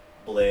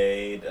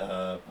Blade,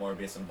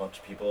 Morbius, and a bunch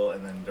of people,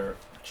 and then they're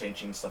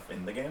changing stuff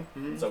in the game.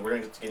 Mhm. So we're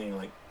getting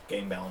like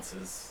game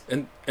balances.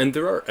 And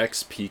there are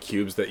XP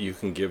cubes that you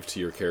can give to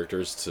your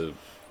characters to,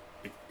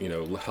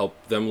 help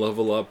them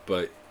level up,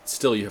 but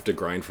still you have to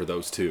grind for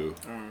those too.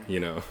 You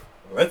know.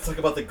 Let's talk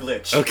about the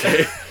glitch.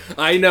 Okay.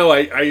 I know.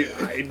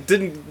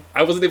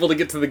 I wasn't able to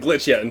get to the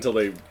glitch yet until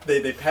they.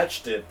 They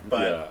patched it,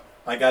 but Yeah.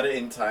 I got it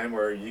in time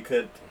where you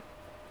could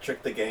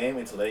trick the game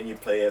into letting you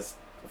play as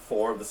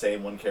 4 of the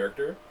same one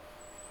character,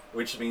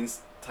 which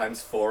means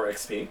times 4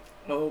 XP.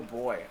 Oh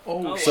boy.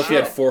 Oh, Oh, So if you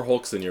had wow. 4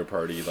 Hulks in your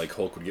party, like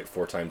Hulk would get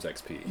 4 times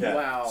XP. Yeah.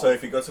 Wow. So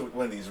if you go to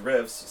one of these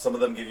rifts, some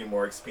of them give you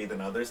more XP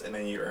than others, and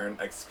then you earn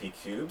XP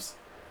cubes.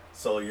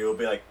 So you'll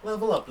be like,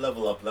 level up,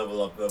 level up,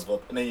 level up, level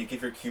up, and then you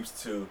give your cubes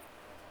to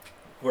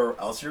whoever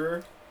else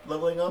you're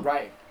leveling up.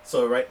 right.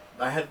 So right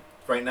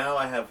now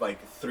I have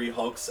like 3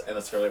 Hulks and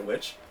a Scarlet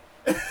Witch.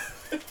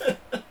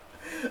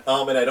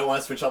 And I don't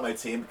want to switch out my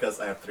team because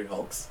I have 3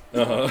 Hulks.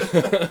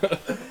 Uh-huh.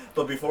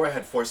 But before I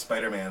had 4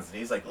 Spider-Mans, and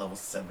he's like level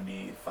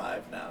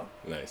 75 now.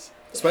 Nice.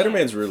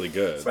 Spider-Man's really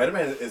good.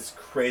 Spider-Man is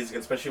crazy,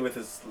 especially with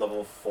his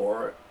level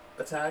 4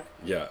 attack,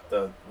 Yeah.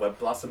 the Web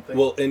Blossom thing.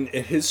 Well, and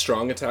his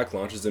strong attack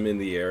launches him in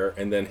the air,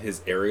 and then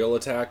his aerial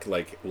attack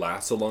like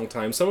lasts a long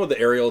time. Some of the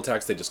aerial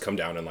attacks they just come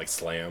down and like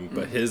slam,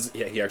 but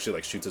he actually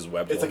like shoots his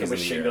web. it's while like a he's in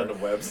machine the air. gun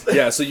of webs.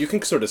 Yeah, so you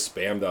can sort of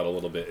spam that a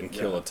little bit and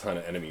kill Yeah. a ton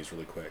of enemies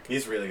really quick.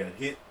 He's really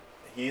good.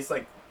 He's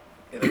like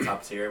in the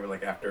top tier,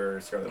 like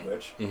after Scarlet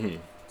Witch. Mm-hmm.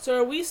 So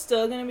are we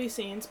still going to be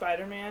seeing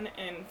Spider-Man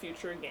in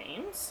future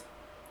games?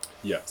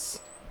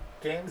 Yes.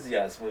 Games,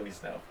 yes.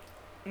 Movies, no.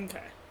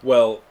 Okay.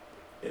 Well,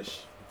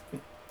 Ish.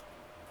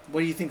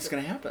 What do you think's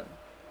going to happen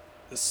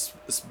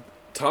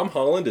Tom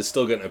Holland is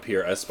still going to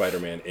appear as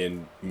Spider-Man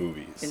in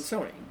movies. in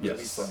Sony?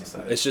 Yes. Sony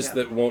side. It's just Yeah.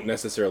 that won't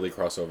necessarily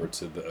cross over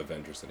to the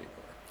Avengers anymore.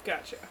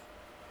 Gotcha.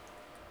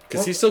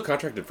 Because he's still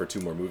contracted for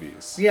 2 more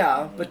movies.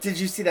 Yeah, but did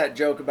you see that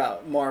joke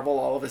about Marvel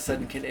all of a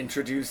sudden can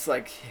introduce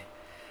like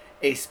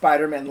a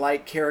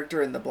Spider-Man-like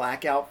character in the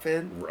black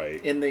outfit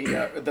Right. in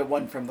the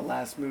one from the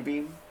last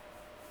movie?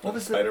 What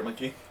was Spider it?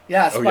 Monkey?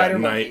 Yeah, Oh Spider yeah,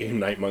 Monkey.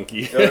 Night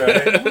Monkey.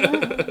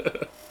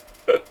 Alright.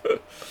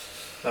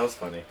 That was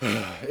funny.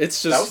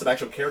 It's That just was an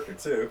actual character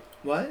too.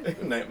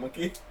 What? Night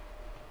Monkey.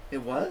 It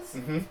was?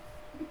 Mm-hmm.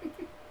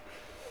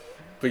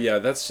 But yeah,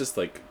 that's just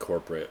like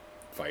corporate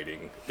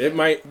fighting. They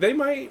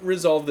might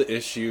resolve the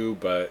issue,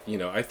 but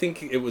I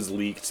think it was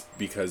leaked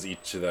because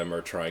each of them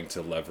are trying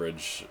to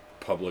leverage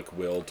public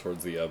will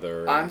towards the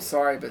other. I'm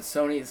sorry, but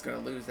Sony is going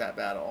to lose that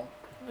battle.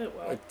 It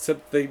will.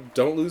 Except they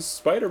don't lose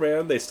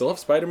Spider-Man. They still have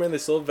Spider-Man. They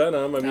still have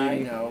Venom. I mean, I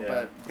know, yeah.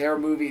 but their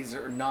movies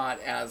are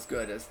not as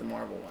good as the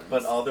Marvel ones.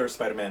 But all their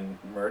Spider-Man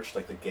merch,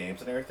 like the games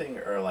and everything,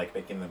 are like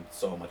making them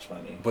so much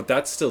money. But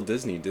that's still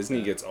Disney. Disney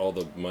Yeah. gets all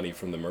the money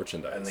from the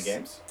merchandise. And the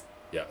games?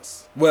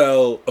 Yes.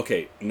 Well,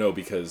 okay, no,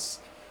 because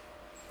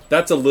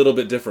that's a little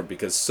bit different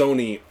because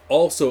Sony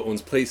also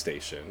owns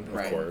PlayStation, of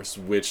Right. course,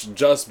 which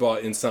just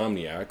bought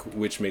Insomniac,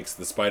 which makes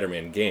the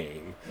Spider-Man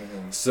game.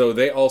 Mm-hmm. So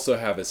they also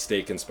have a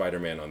stake in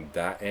Spider-Man on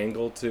that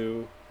angle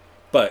too.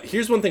 But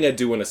here's one thing I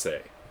do want to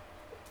say.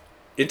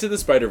 Into the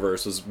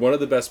Spider-Verse was one of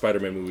the best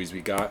Spider-Man movies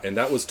we got, and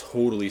that was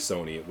totally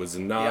Sony. It was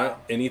not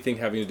anything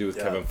having to do with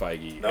Yeah. Kevin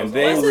Feige. That was And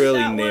they awesome. really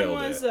that nailed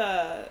one was,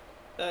 it.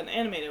 an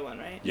animated one,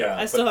 right? Yeah,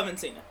 I still but- haven't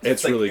seen it.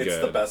 It's really It's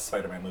good. the best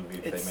Spider-Man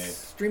movie it's they made.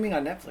 streaming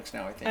on Netflix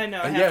now, I think. I know.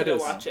 I Yeah, have it to go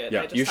is. watch it. Yeah,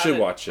 I just you should haven't-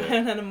 watch it. I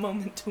haven't had a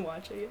moment to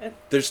watch it yet.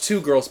 There's 2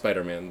 girl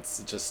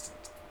Spider-Mans, just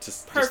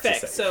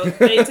Perfect. to say. So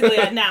basically,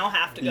 I now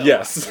have to go.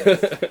 Yes.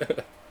 Yes.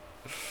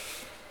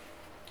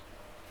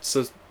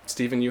 So,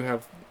 Steven, you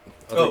have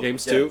other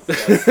games too.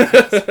 Yes.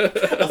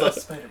 I love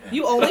Spider-Man.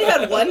 You only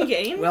had one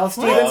game? Well, Oh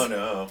Steven,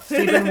 no!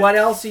 Steven, what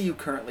else are you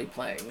currently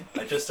playing?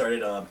 I just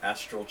started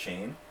Astral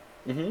Chain,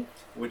 Mm-hmm.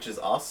 which is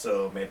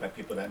also made by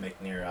people that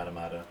make Nier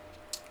Automata.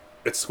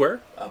 It's Square.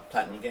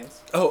 Platinum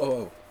Games.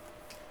 Oh.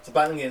 So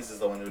Platinum Games is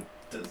the one who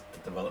does the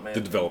development.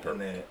 The developer.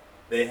 And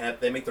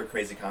they make their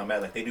crazy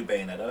combat, like they do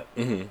Bayonetta.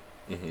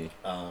 Mm-hmm.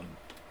 Mm-hmm.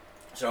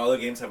 So all the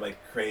games have like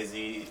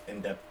crazy,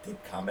 in-depth, deep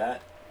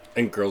combat.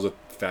 And girls with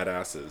fat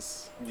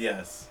asses.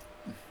 Yes.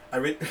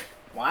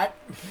 What?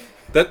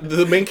 That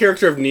the main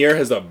character of Nier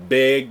has a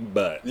big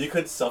butt. You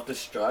could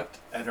self-destruct,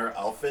 and her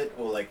outfit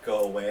will like go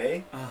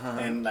away, Uh-huh.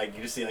 and like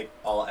you just see like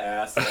all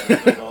ass and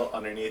a little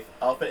underneath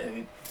outfit,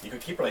 and you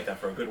could keep her like that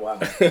for a good while.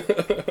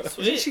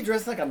 Isn't she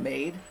dressed like a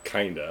maid?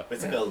 Kinda.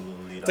 It's like a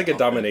lead. It's like a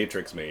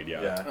dominatrix maid,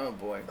 yeah. Yeah. Oh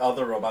boy. All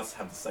the robots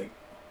have this like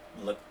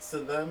look to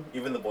them.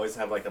 Even the boys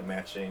have like a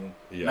matching.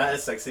 Yeah. Not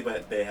as sexy,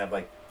 but they have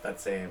like that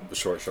same. The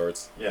short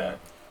shorts. Yeah.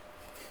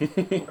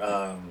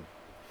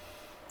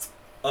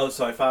 Oh,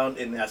 so I found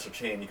in Astral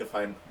Chain you can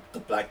find the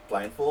black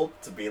blindfold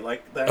to be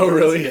like that. Oh,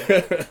 really?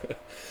 Yeah.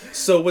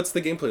 So, what's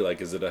the gameplay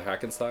like? Is it a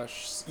hack and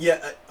slash?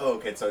 Yeah.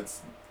 Okay. So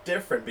it's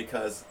different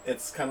because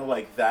it's kind of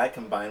like that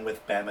combined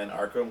with Batman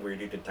Arkham, where you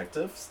do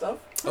detective stuff.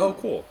 Oh,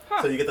 cool.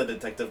 Huh. So you get the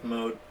detective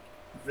mode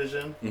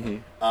vision.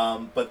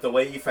 Mm-hmm. But the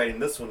way you fight in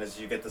this one is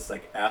you get this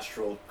like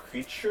astral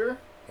creature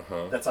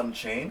Uh-huh. that's on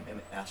chain,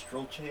 an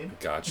astral chain,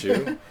 Got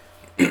you.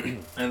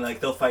 and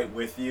like they'll fight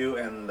with you,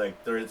 and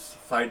like there's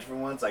 5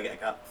 different ones. I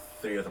got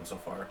 3 of them so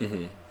far.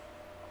 Mm-hmm.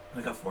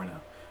 I got 4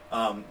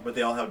 now. But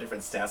they all have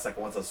different stats. Like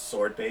one's a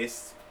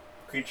sword-based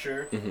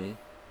creature, Mm-hmm.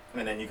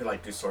 and then you could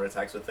like do sword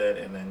attacks with it,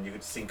 and then you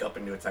could sync up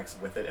and do attacks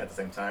with it at the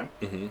same time.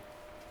 Mm-hmm.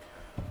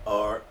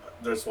 Or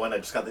there's one I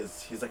just got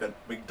this. He's like a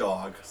big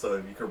dog, so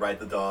you could ride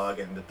the dog,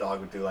 and the dog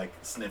would do like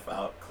sniff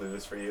out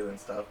clues for you and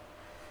stuff.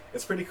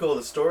 It's pretty cool.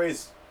 The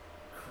story's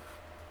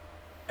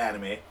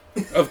anime.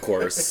 Of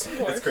course.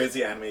 It's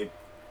crazy anime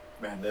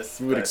madness.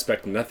 We would but-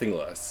 expect nothing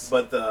less.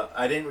 But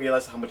I didn't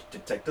realize how much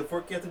detective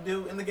work you have to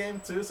do in the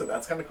game too, so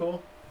that's kind of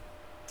cool.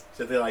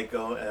 So they like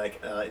go and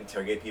like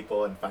interrogate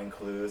people and find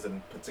clues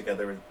and put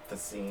together the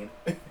scene,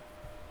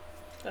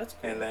 That's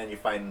cool. and then you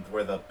find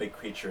where the big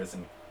creature is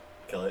and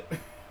kill it.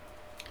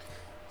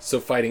 So,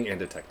 fighting and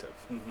detective.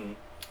 Mm-hmm.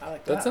 I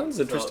like That sounds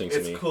interesting to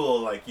it's me. cool.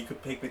 Like you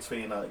could pick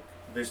between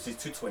there's these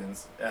 2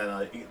 twins,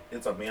 and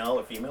it's a male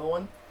or female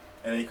one,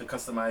 and then you could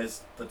customize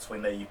the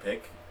twin that you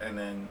pick, and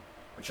then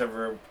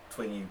whichever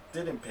twin you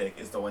didn't pick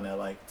is the one that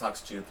like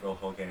talks to you through the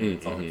whole game.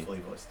 It's all Mhm. fully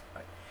voiced.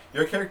 Like,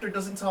 your character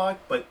doesn't talk,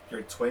 but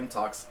your twin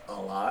talks a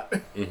lot.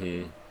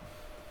 Mm-hmm.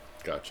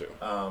 Got you.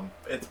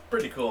 It's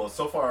pretty cool.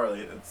 So far,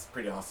 it's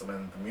pretty awesome,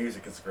 and the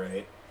music is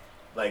great.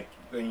 Like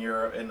when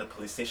you're in the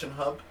police station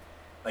hub,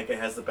 like it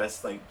has the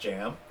best like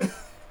jam.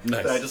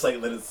 Nice. So I just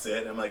like let it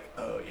sit. And I'm like,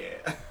 oh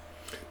yeah.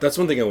 That's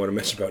one thing I want to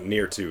mention about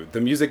Nier too.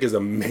 The music is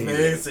amazing.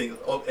 Amazing.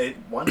 Oh, it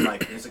won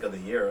like music of the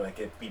year. Like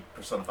it beat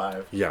Persona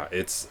 5. Yeah,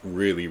 it's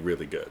really,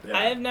 really good. Yeah.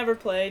 I have never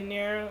played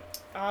Nier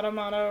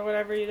Automata or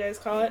whatever you guys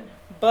call it,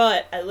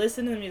 but I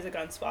listen to the music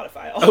on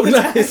Spotify all Oh, the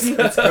time. nice.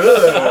 That's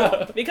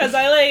good. Because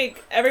I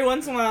like, every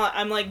once in a while,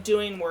 I'm like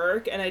doing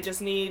work and I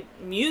just need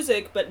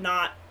music, but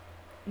not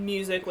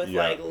music with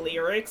Yeah. like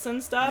lyrics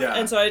and stuff. Yeah.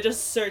 And so I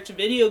just search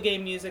video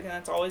game music and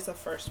that's always the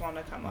first one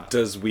to come up.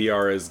 Does "We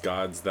Are as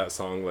Gods" that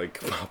song like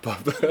pop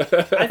up?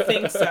 I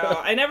think so.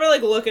 I never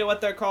like look at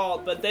what they're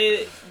called, but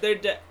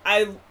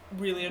I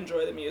really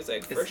enjoy the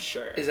music for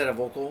sure. Is that a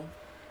vocal?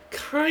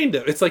 Kind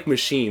of. It's like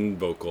machine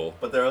vocal.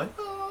 But they're like,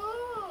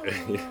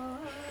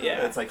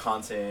 Yeah. it's like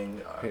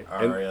haunting And-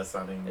 aria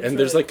sounding. And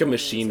there's really like a cool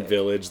machine music.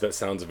 village that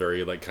sounds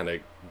very like kind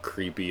of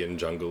creepy and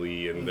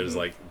jungly, and there's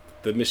like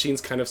the machines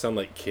kind of sound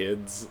like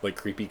kids, like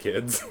creepy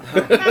kids.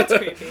 That's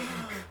creepy.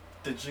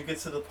 Did you get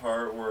to the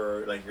part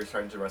where like you're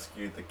trying to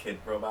rescue the kid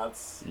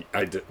robots?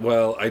 I did.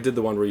 Well, I did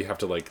the one where you have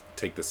to like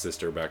take the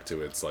sister back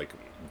to its like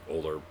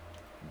older,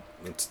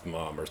 its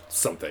mom or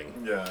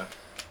something. Yeah.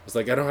 It's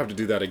like I don't have to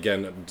do that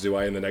again, do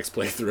I? In the next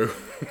playthrough,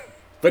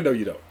 but no,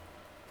 you don't.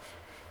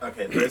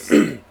 Okay,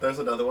 there's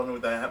another one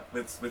with that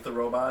with the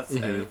robots,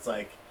 and it's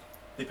like,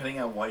 depending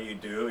on what you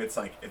do, it's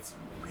like it's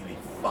really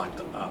fucked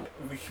up.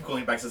 We keep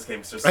going back to this game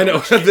because there's so I know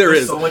much, there there's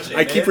is. so much in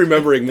I keep it.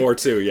 remembering more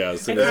too. Yeah. As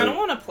I soon as kind of you-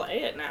 want to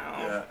play it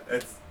now. Yeah,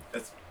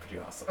 it's pretty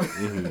awesome.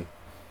 Mhm. And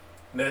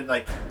then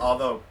like all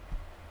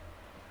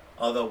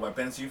the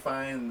weapons you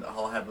find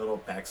all have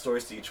little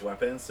backstories to each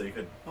weapon, so you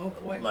could Oh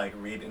boy. like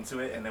read into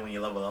it, and then when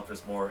you level up,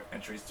 there's more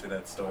entries to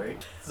that story.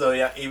 So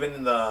yeah, even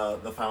in the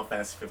Final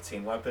Fantasy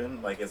 15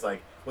 weapon, like it's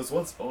like was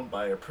once owned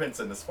by a prince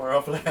in this far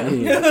off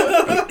land.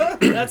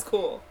 That's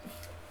cool.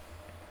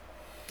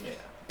 Yeah.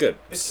 Good.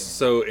 It's-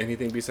 So,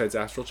 anything besides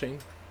Astral Chain?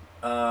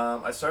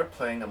 I started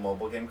playing a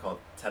mobile game called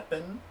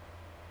Teppen,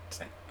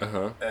 Uh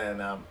huh.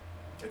 and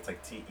it's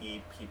like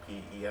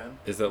Teppen.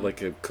 Is that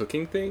like a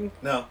cooking thing?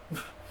 No,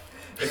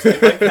 it's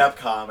like by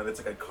Capcom, and it's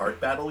like a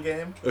card battle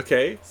game.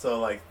 Okay. So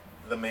like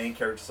the main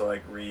characters are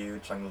like Ryu,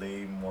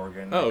 Chun-Li,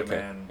 Morgan, Oh, Mega okay.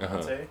 Man,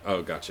 Dante.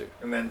 Oh, gotcha.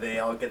 And then they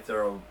all get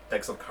their own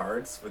decks of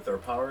cards with their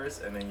powers,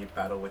 and then you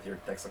battle with your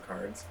decks of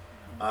cards.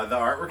 The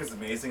artwork is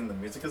amazing, the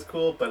music is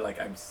cool, but like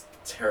I'm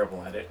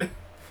terrible at it.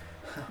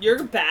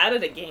 You're bad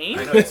at a game?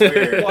 I know it's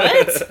weird.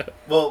 What?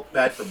 Well,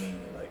 bad for me.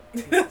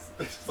 Like,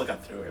 just look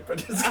up through it,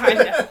 but just I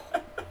know.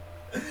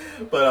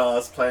 But I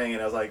was playing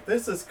and I was like,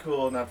 this is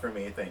cool, not for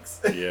me, thanks.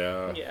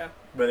 Yeah. Yeah.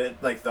 But it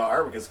like the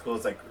artwork is cool.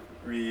 It's like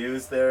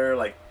Ryu's there,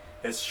 like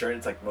his shirt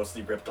is like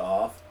mostly ripped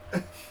off. I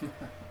was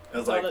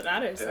That's like, all that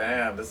matters.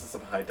 damn, this is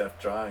some high def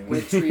drawing.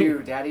 Which Ryu?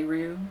 Daddy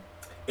Ryu?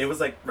 It was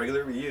like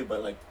regular Ryu,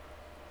 but like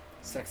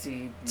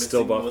Sexy.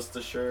 Still missing buff. most of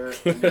the shirt.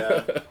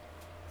 Yeah,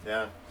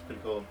 yeah, it's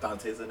pretty cool.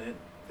 Dante's in it.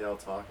 They all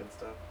talk and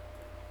stuff.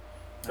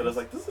 But I was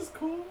like, this is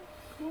cool,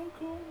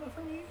 not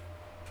for me.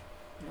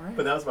 Right.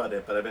 But that was about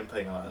it. But I've been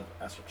playing a lot of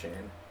Astral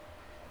Chain,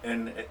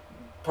 and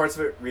parts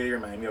of it really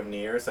remind me of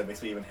Nier, so it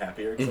makes me even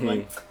happier. Because I'm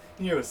like,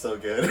 Nier was so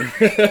good.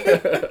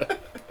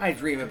 I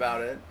dream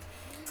about it.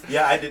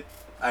 Yeah, I did.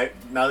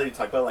 Now that you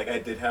talk about it, like I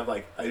did have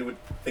like I would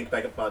think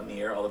back about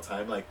Nier all the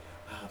time. Like,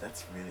 wow,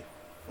 that's really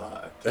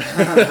fucked.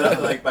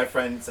 Like my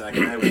friends and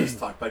I would just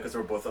talk about it because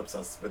we're both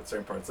obsessed with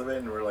certain parts of it,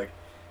 and we're like,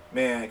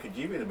 man, could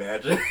you even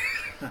imagine?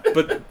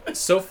 But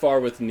so far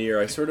with Nier,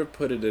 I sort of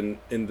put it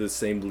in the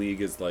same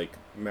league as like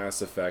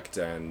Mass Effect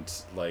and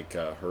like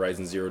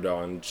Horizon Zero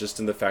Dawn, just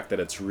in the fact that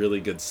it's really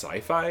good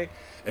sci-fi,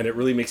 and it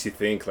really makes you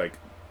think like,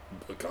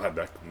 God,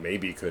 that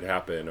maybe could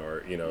happen,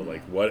 or you know,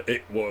 like what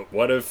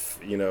if,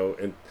 you know,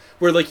 and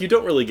where like you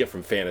don't really get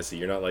from fantasy,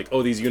 you're not like,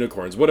 oh, these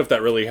unicorns, what if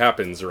that really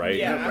happens, right?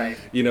 Yeah. Right.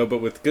 You know, but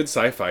with good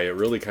sci-fi, it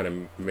really kind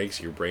of makes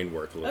your brain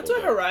work a little That's bit.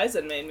 what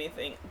Horizon made me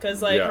think.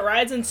 Because, like, Yeah.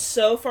 Horizon's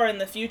so far in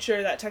the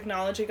future that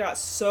technology got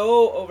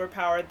so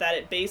overpowered that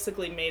it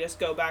basically made us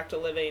go back to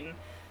living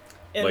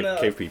in Like the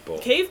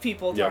cave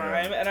people. Yeah.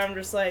 time. And I'm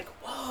just like,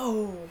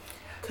 whoa,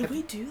 could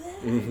we do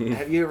that?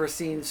 Have you ever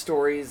seen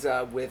stories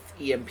with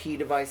EMP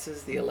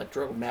devices, the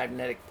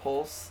electromagnetic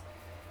pulse?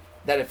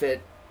 That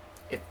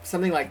if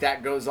something like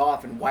that goes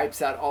off and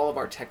wipes out all of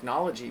our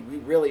technology, we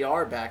really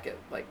are back at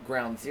like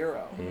ground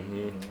zero.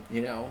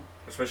 You know?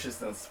 Especially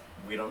since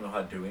we don't know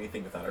how to do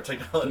anything without our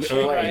technology.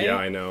 Right. Yeah,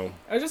 I know.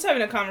 I was just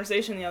having a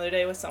conversation the other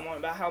day with someone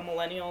about how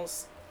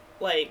millennials,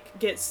 like,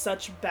 get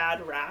such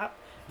bad rap.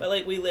 But,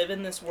 like, we live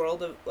in this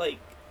world of, like,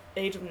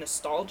 age of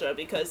nostalgia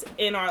because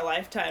in our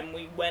lifetime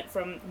we went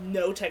from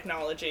no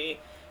technology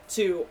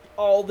to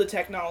all the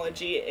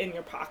technology in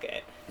your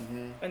pocket.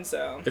 And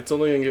so It's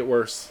only gonna get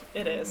worse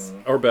it is.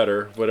 or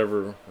better,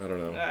 whatever. I don't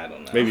know. I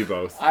don't know. Maybe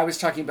both. I was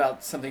talking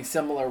about something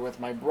similar with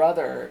my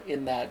brother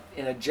in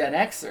a Gen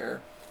Xer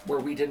where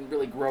we didn't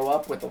really grow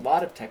up with a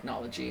lot of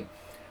technology,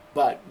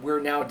 but we're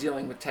now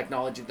dealing with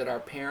technology that our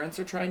parents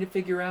are trying to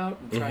figure out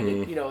and trying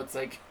to, you know, it's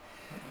like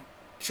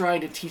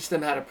trying to teach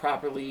them how to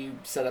properly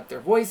set up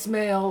their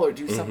voicemail or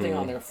do something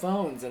on their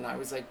phones. And I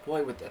was like,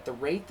 boy, at the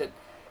rate that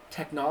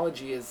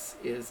technology is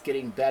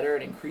getting better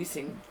and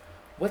increasing,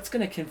 what's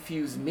going to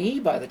confuse me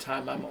by the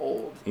time I'm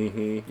old?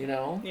 You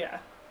know? Yeah.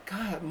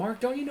 God, Mark,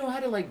 don't you know how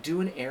to like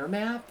do an air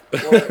map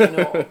or you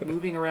know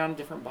moving around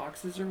different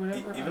boxes or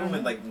whatever? I Even don't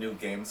when know. like new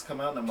games come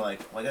out, and I'm like,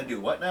 well, I gotta do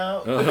what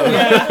now?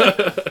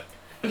 Yeah.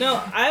 No,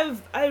 I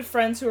have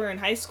friends who are in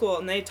high school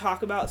and they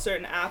talk about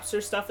certain apps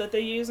or stuff that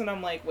they use and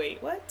I'm like,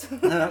 wait, what?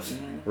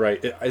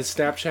 Right. Is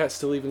Snapchat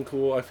still even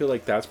cool? I feel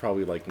like that's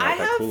probably like not I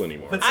that have- cool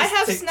anymore. But- I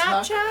have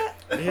TikTok?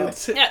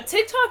 Snapchat. Yeah,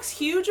 TikTok's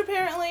huge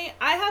apparently.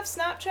 I have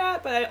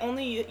Snapchat, but I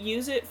only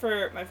use it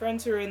for my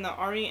friends who are in the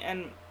army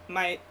and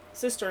my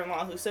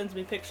sister-in-law who sends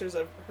me pictures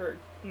of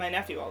my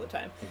nephew all the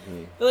time.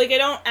 But like I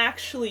don't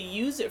actually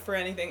use it for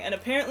anything. And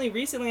apparently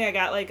recently I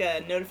got like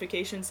a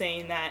notification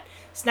saying that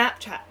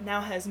Snapchat now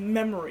has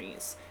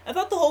memories. I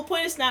thought the whole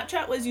point of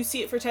Snapchat was you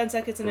see it for 10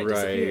 seconds and it Right.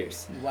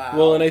 disappears. Wow.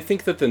 Well, and I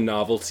think that the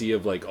novelty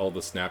of like all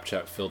the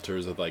Snapchat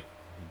filters with like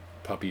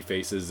puppy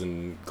faces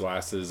and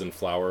glasses and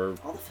flower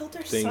All the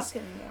filters things, suck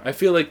anymore. I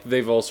feel like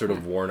they've all sort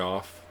of worn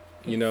off.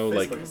 You know,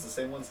 like Facebook is the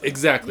same ones.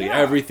 exactly Yeah.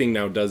 everything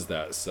now does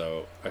that.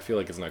 So I feel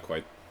like it's not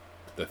quite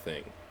the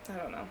thing. I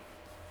don't know.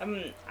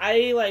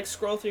 I like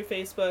scroll through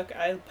Facebook.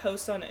 I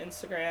post on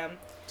Instagram.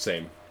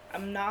 Same.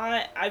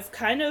 I've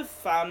kind of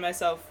found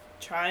myself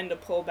trying to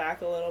pull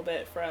back a little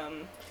bit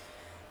from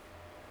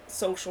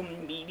social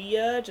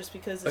media just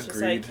because it's just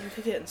Agreed. like you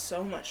could get in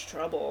so much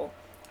trouble.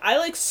 I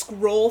like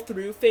scroll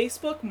through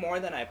Facebook more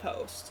than I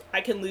post.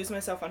 I can lose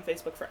myself on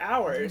Facebook for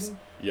hours,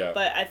 Yeah.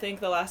 but I think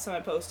the last time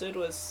I posted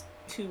was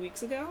 2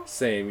 weeks ago.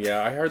 Same,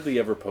 yeah. I hardly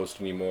ever post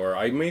anymore.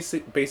 I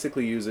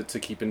basically use it to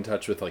keep in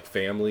touch with like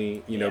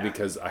family, you know, Yeah.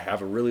 because I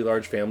have a really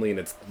large family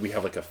and we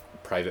have like a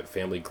private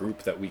family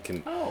group that we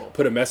can Oh.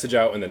 put a message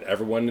out and then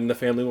everyone in the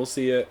family will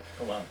see it.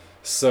 Oh wow.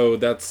 So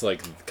that's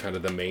like kind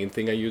of the main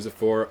thing I use it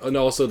for. And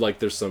also like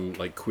there's some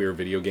like queer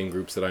video game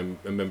groups that I'm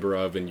a member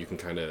of and you can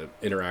kind of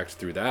interact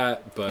through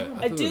that. But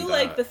I other do than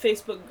like that- the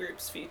Facebook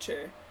groups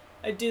feature.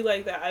 I do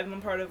like that. I'm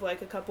a part of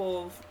like a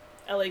couple of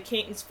LA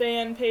Kings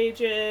fan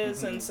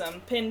pages and some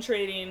pin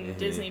trading,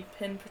 Disney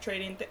pin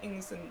trading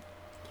things, and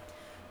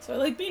so I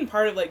like being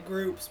part of like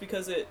groups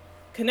because it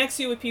connects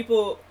you with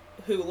people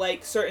who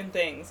like certain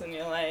things, and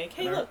you're like,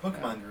 hey, In our look.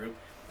 Pokemon group.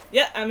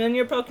 Yeah, I'm in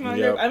your Pokemon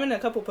Yep. group. I'm in a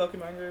couple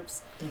Pokemon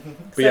groups.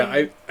 But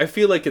yeah, I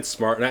feel like it's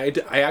smart,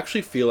 and I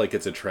actually feel like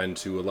it's a trend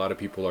too. A lot of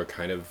people are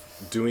kind of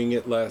doing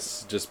it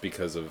less just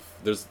because of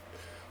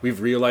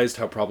we've realized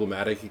how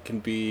problematic it can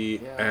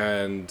be, Yeah.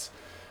 and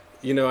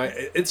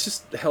it's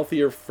just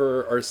healthier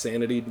for our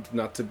sanity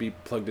not to be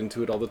plugged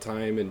into it all the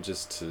time, and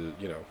just to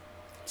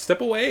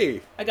step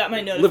away. I got my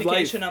Live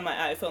notification life. on my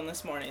iPhone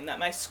this morning that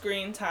my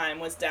screen time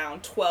was down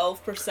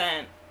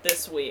 12%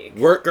 this week.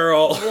 Work,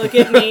 girl. Look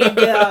at me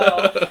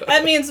go.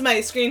 That means my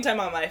screen time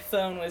on my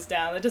phone was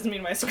down. That doesn't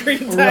mean my screen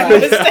time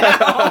Right.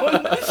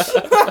 was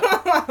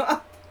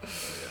down.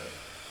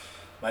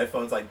 My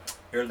phone's like,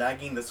 you're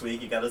lagging this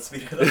week. You gotta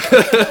speed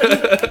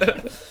it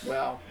up.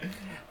 Well,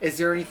 is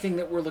there anything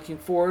that we're looking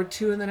forward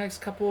to in the next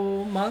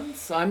couple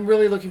months? I'm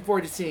really looking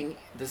forward to seeing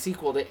the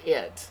sequel to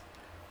It.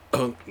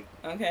 Oh,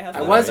 Okay, have I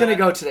fun was with going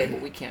to that. go today,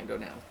 but we can't go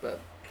now. But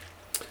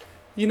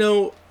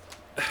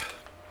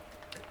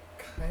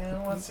I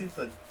want to see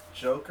the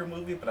Joker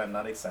movie, but I'm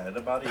not excited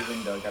about it,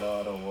 even though it got a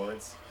lot of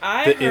awards.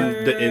 I The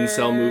heard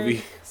incel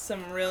movie.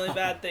 some really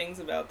bad things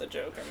about the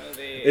Joker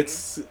movie.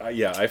 it's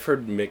I've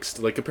heard mixed.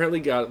 Like, apparently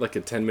got like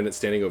a 10-minute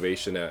standing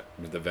ovation at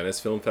the Venice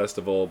Film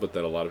Festival, but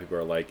then a lot of people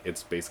are like,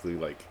 it's basically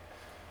like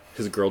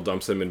his girl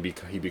dumps him and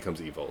he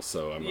becomes evil.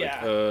 So I'm Yeah,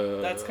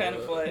 like, that's kind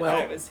of what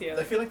Well, I was here.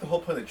 I feel like the whole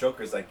point of the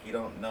Joker is like you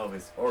don't know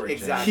his origin.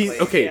 Exactly.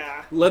 He's okay.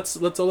 Yeah. Let's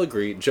all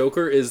agree.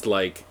 Joker is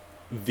like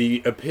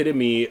the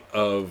epitome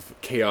of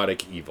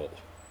chaotic evil,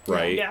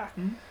 right? Yeah.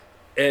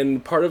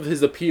 And part of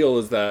his appeal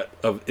is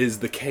is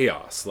the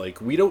chaos. Like,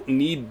 we don't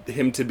need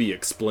him to be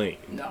explained.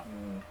 no,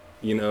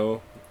 You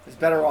know, it's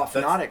better off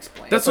That's- not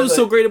explained. that's But what's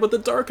so great about the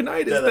Dark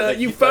Knight is Yeah, that that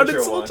you Heath found Ledger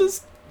it's all one.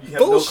 just You have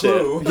bullshit.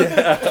 no clue.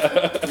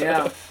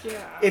 Yeah.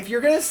 Yeah. If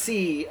you're going to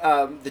see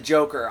The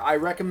Joker, I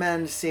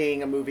recommend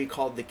seeing a movie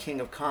called The King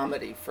of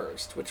Comedy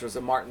first, which was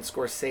a Martin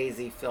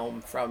Scorsese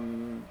film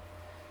from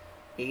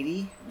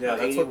 80 Yeah, or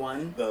that's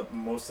 81. what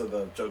most of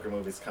the Joker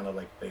movies kind of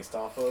like based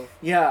off of.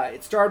 Yeah,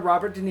 it starred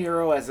Robert De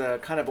Niro as a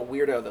kind of a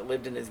weirdo that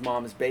lived in his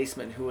mom's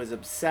basement who was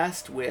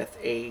obsessed with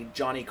a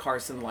Johnny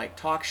Carson-like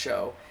talk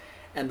show,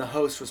 and the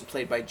host was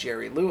played by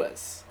Jerry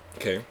Lewis.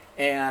 Okay.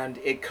 And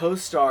it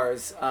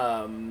co-stars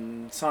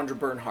Sandra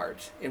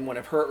Bernhardt in one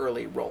of her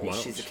early roles. Wow.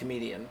 She's a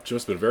comedian. She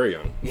must have been very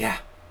young. Yeah.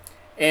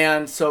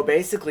 And so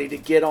basically, to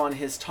get on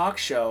his talk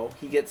show,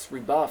 he gets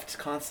rebuffed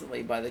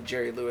constantly by the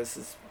Jerry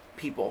Lewis's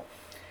people.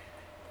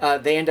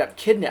 They end up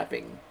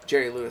kidnapping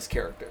Jerry Lewis'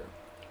 character.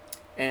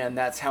 And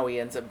that's how he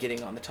ends up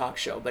getting on the talk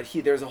show. But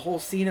there's a whole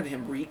scene of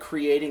him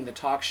recreating the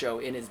talk show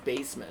in his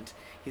basement.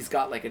 He's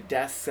got like a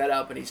desk set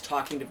up and he's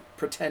talking to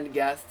pretend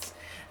guests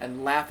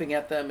and laughing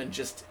at them and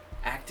just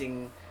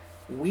acting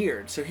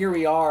weird. So here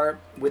we are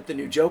with the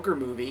new Joker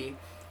movie,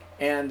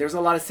 and there's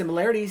a lot of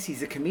similarities.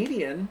 He's a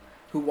comedian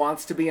who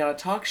wants to be on a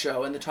talk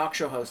show, and the talk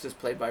show host is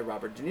played by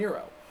Robert De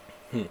Niro.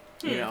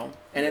 You know,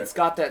 and it's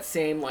got that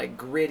same like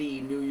gritty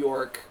New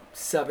York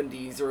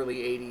 70s, early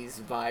 80s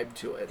vibe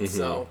to it.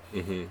 So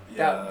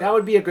Yeah. that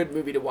would be a good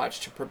movie to watch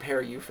to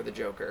prepare you for the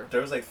Joker.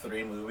 There was like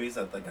 3 movies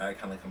that the guy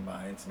kind of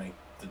combined to make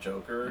the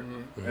Joker,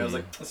 and I was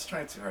like, let's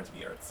try too hard to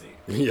be artsy.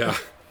 Yeah.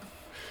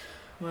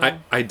 Well,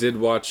 I did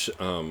watch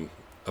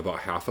about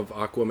half of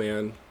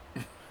Aquaman.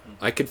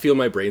 I could feel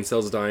my brain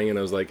cells dying, and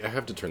I was like, I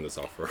have to turn this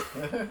off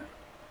for.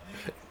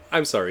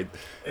 I'm sorry.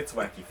 It's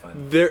wacky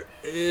fun.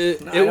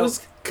 It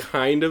was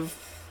kind of.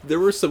 There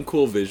were some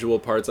cool visual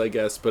parts, I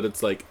guess, but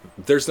it's like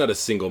there's not a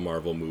single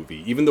Marvel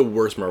movie. Even the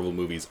worst Marvel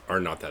movies are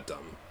not that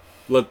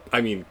dumb.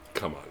 I mean,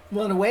 come on.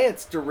 well, in a way,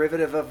 it's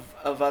derivative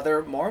of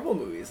other Marvel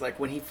movies. Like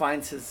when he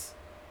finds his.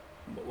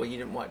 Well, you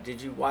didn't watch.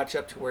 Did you watch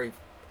up to where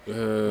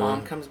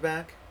Mom comes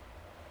back?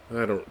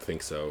 I don't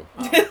think so.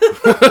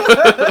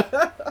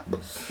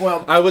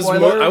 Well, I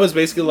was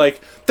basically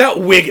like, that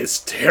wig is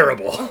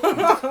terrible.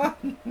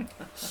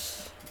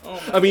 Oh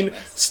my I mean,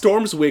 goodness.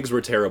 Storm's wigs were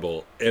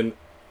terrible, and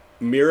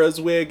Mira's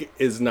wig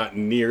is not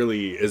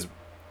nearly as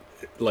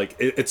like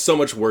it's so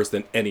much worse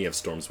than any of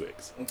Storm's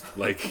wigs.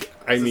 Like,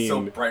 I This is mean,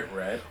 so bright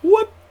red.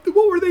 what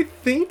were they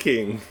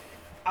thinking?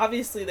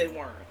 Obviously, they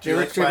weren't. They were-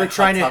 Like they were Hot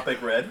trying to-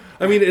 Topic red.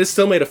 I mean, it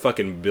still made a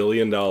fucking $1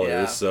 billion,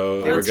 Yeah. so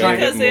They they were were gonna trying-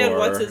 get Because they had more.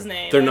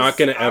 what's-his-name They're as not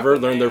gonna ever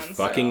learn their Aquaman,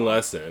 fucking so-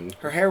 lesson.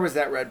 Her hair was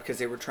that red because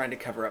they were trying to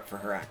cover up for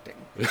her acting.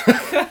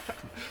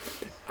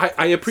 I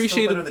Still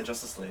appreciate better than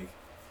Justice League.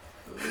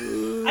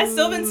 I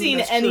still haven't seen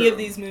That's any true. of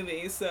these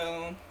movies,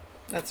 so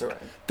That's all right.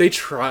 they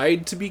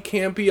tried to be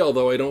campy,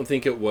 although I don't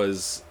think it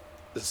was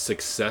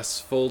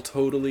successful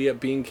totally at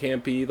being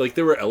campy. Like,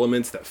 there were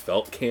elements that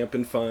felt camp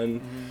and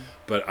fun,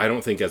 but I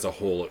don't think as a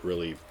whole it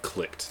really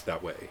clicked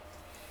that way.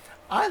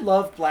 I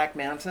love Black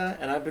Manta,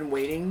 and I've been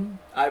waiting.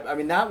 I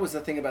mean, that was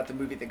the thing about the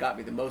movie that got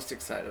me the most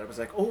excited. I was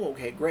like, oh,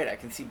 okay, great, I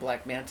can see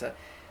Black Manta.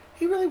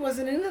 He really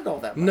wasn't in it all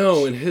that much.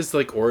 No, and his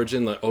like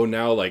origin, like, oh,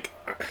 now like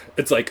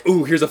it's like,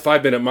 ooh, here's a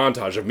 5-minute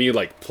montage of me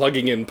like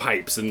plugging in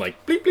pipes and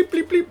like bleep bleep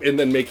bleep bleep, and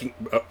then making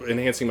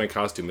enhancing my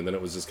costume, and then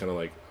it was just kind of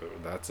like,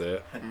 That's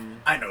it.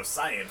 I know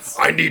science.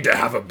 I need to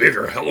have a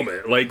bigger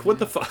helmet. Like, what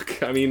the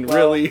fuck? I mean, Well,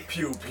 really?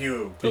 Pew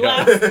pew. The Yeah.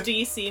 last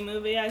DC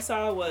movie I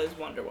saw was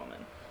Wonder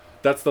Woman.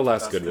 That's the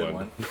last That's good a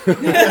one.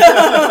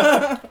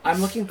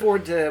 I'm looking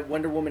forward to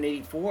Wonder Woman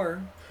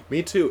 84.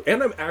 Me too.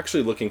 And I'm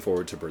actually looking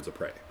forward to Birds of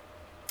Prey.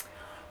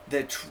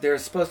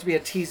 There's supposed to be a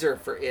teaser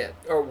for it,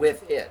 or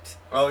with it.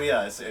 Oh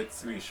yeah,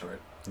 it's really short.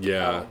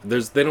 Yeah, Oh.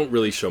 they don't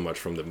really show much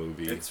from the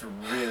movie. It's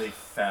really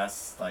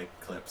fast, like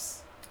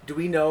clips. Do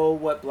we know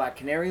what Black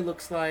Canary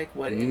looks like?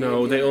 What?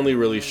 No, they only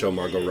really show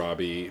Margot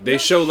Robbie. They Yeah,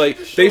 show like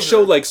just they show show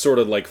her. like sort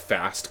of like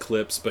fast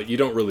clips, but you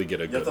don't really get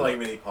a You good have to like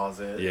look. really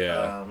pause it.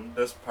 Yeah.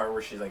 There's a part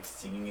where she's like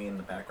singing in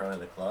the background of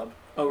the club,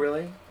 Oh,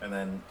 really? and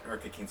then her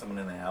kicking someone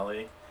in the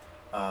alley.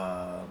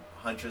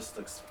 Huntress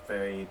looks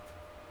very.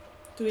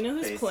 Do we know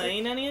who's Basic.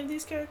 playing any of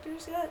these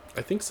characters yet?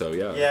 I think so.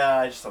 Yeah. Yeah,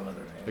 I just don't know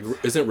their names.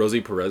 Like, isn't Rosie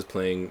Perez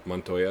playing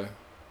Montoya?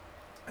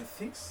 I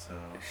think so.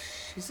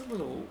 She's a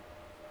little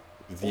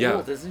Yeah.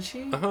 old, isn't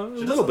she? Uh huh. A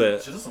She little doesn't-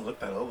 bit. She doesn't look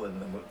that old in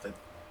the movie.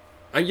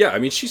 Yeah. I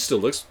mean, she still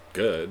looks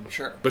good.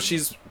 Sure. But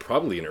she's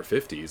probably in her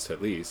 50s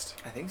at least.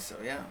 I think so.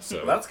 Yeah. So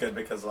Well, that's good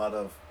because a lot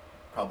of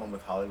problem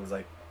with Hollywood is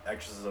like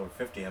actresses over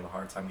 50 have a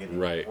hard time getting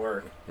Right.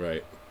 work,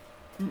 right.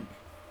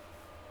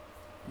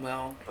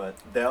 Well, but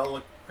they all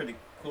look pretty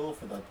cool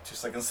for the 2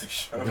 seconds they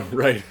show.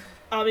 Right.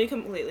 I'll be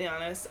completely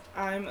honest.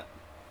 And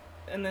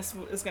this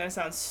is gonna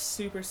sound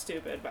super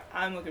stupid, but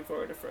I'm looking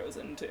forward to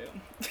Frozen 2.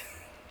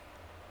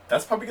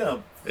 That's probably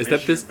gonna Is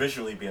that this-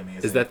 visually be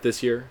amazing. Is that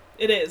this year?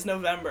 It is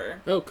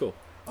November. Oh, cool.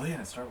 Oh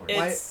yeah, Star Wars.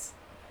 It's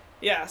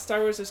yeah, Star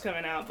Wars is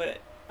coming out, but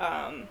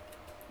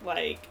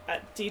like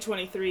at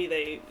D23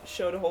 they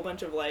showed a whole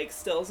bunch of like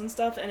stills and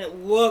stuff, and it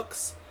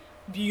looks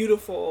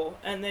beautiful.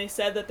 And they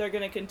said that they're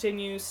gonna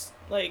continue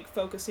like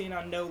focusing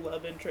on no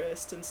love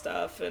interest and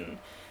stuff, and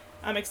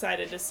I'm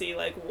excited to see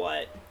like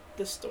what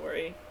the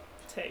story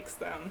takes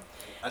them.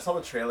 I saw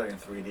the trailer in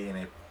 3D and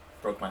it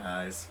broke my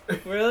eyes.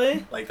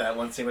 Really? Like that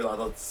one scene with all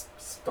those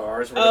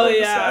stars. Oh, in the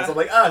yeah. skies. I'm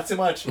like, too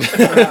much.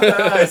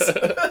 Eyes.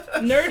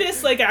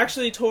 Nerdist like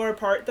actually tore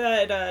apart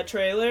that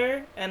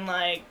trailer and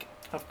like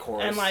of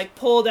course.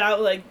 pulled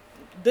out like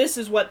this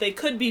is what they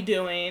could be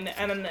doing,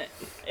 and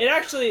it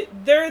actually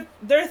their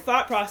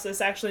thought process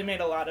actually made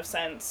a lot of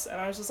sense,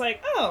 and I was just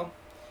like, oh,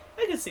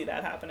 I could see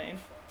that happening.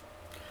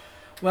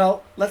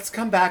 Well, let's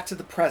come back to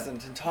the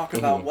present and talk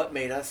about Mhm. what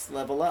made us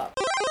level up.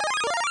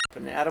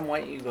 And Adam, why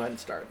don't you go ahead and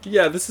start?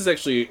 Yeah, this is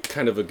actually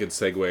kind of a good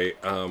segue.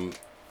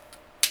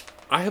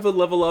 I have a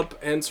level up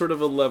and sort of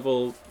a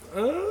level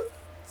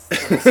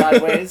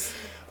Sideways.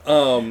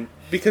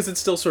 because it's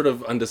still sort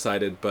of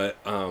undecided, but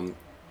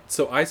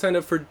so I signed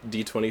up for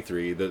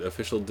D23, the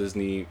official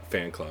Disney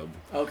fan club,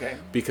 Okay.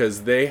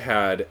 because they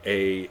had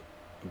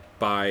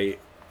by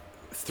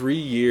 3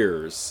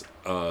 years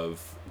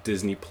of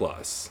Disney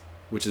Plus,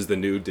 which is the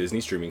new Disney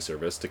streaming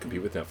service to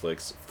compete with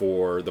Netflix,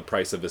 for the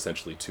price of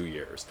essentially 2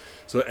 years.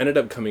 So it ended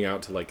up coming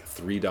out to like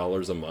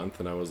 $3 a month,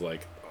 and I was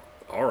like,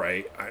 all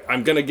right,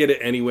 I'm gonna get it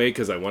anyway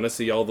because I want to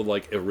see all the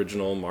like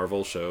original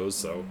Marvel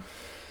shows.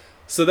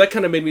 So that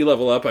kind of made me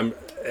level up.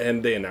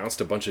 And they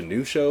announced a bunch of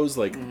new shows,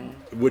 like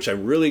which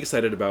I'm really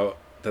excited about.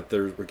 That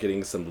we're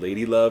getting some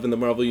lady love in the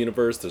Marvel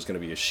universe. There's going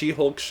to be a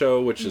She-Hulk show,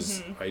 which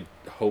is I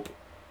hope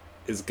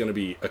is going to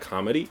be a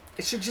comedy.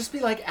 It should just be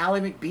like Ally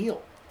McBeal.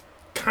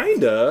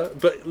 Kinda,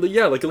 but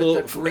yeah, like a With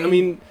little. the green- I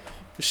mean,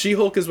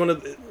 She-Hulk is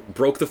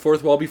broke the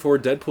fourth wall before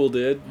Deadpool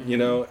did, you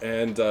know.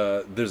 And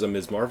there's a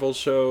Ms. Marvel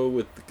show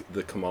with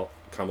the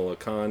Kamala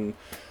Khan,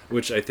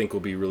 which I think will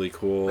be really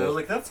cool. I was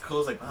like, that's cool. I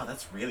was like, wow,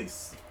 that's really.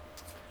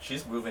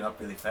 She's moving up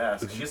really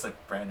fast. She's like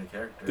a brand new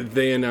character.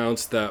 They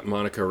announced that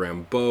Monica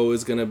Rambeau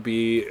is going to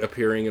be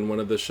appearing in one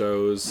of the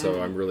shows,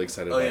 so I'm really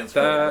excited Oh, yeah, about and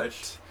Scarlet that.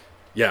 Witch.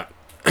 Yeah.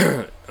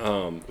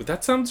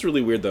 That sounds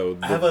really weird, though.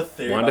 I have a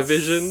theory about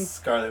WandaVision?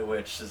 Scarlet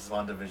Witch is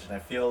WandaVision. I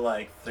feel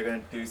like they're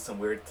gonna do some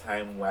weird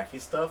time wacky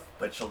stuff,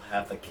 but she'll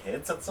have the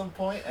kids at some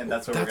point, and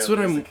that's where That's we're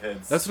what gonna I'm. lose the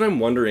kids. That's what I'm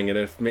wondering, and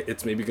if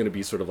it's maybe going to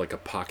be sort of like a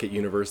pocket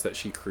universe that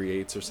she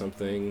creates or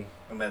something.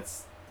 and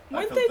that's. I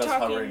Weren't feel they that's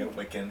talking- hovering at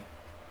Wiccan.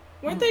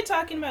 Weren't they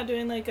talking about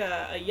doing like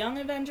a Young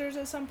Avengers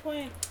at some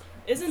point?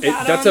 Isn't It-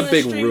 that that's on a the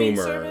big streaming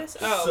rumor. service?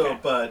 Oh, So, okay.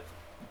 but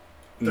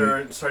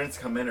they're starting to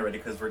come in already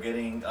because we're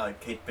getting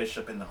Kate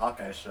Bishop in the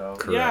Hawkeye show.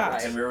 Correct.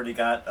 Yeah. And we already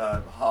got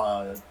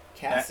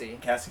Cassie.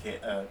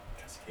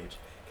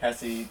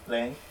 Cassie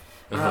Lang.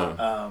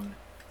 Uh-huh.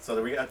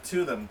 So we got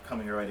 2 of them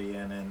coming already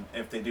in, and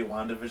if they do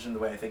WandaVision the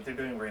way I think they're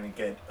doing, we're gonna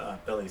get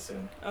Billy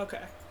soon.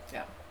 Okay.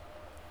 Yeah.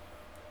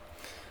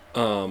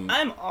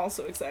 I'm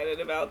also excited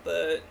about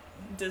the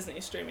Disney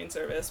streaming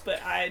service,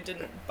 but I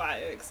didn't buy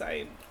it because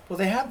Well,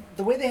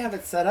 the way they have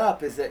it set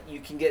up is that you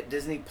can get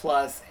Disney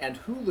Plus and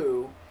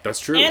Hulu. That's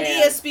true. and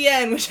And-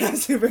 ESPN, which I'm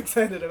super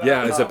excited about.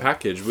 Yeah, it's a Oh.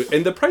 package,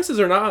 and the prices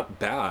are not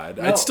bad.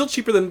 No. It's still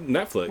cheaper than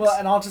Netflix. Well,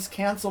 and I'll just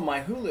cancel my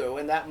Hulu,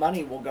 and that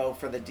money will go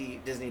for the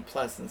Disney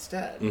Plus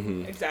instead.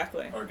 hmm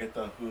Exactly. Or get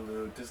the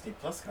Hulu Disney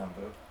Plus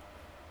combo.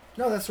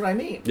 No, that's what I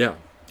mean. Yeah.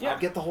 Yeah. I'll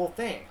get the whole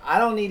thing. I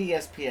don't need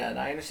ESPN.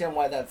 I understand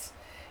why that's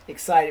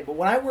exciting. But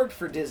when I worked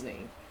for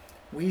Disney,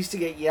 we used to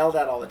get yelled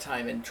at all the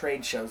time in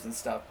trade shows and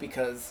stuff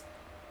because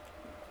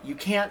you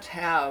can't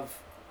have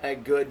a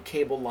good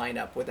cable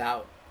lineup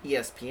without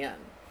ESPN.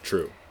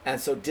 True. And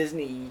so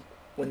Disney,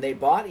 when they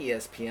bought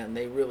ESPN,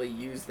 they really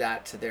used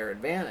that to their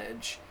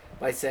advantage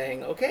by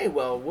saying, okay,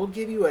 well, we'll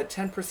give you a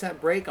 10%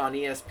 break on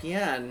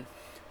ESPN,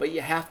 but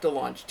you have to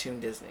launch Toon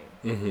Disney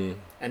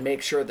and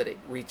make sure that it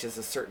reaches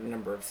a certain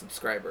number of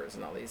subscribers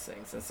and all these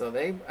things. And so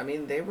they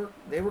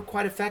were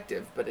quite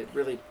effective, but it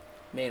really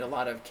made a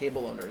lot of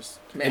cable owners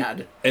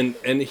mad. And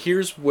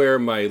here's where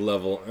my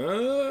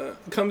level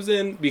comes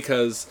in,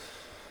 because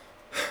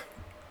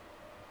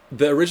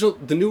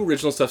the new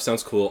original stuff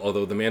sounds cool,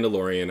 although The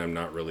Mandalorian I'm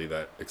not really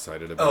that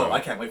excited about. Oh, I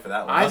can't wait for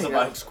that one. I think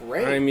that looks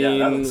great. I mean,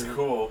 yeah, that looks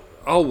cool.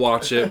 I'll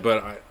watch it,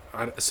 but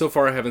I so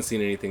far I haven't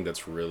seen anything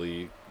that's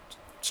really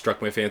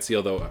struck my fancy,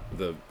 although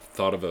the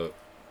thought of a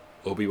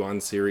Obi-Wan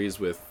series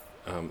with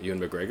Ewan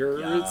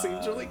McGregor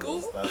seems really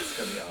cool. That's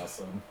going to be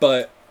awesome.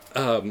 But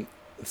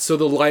so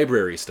the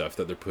library stuff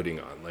that they're putting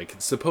on, like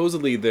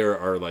supposedly there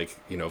are like,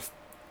 you know,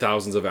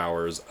 thousands of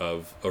hours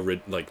of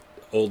like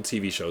old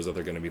TV shows that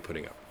they're going to be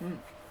putting up.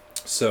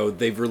 So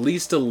they've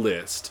released a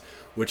list,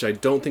 which I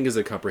don't think is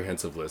a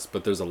comprehensive list,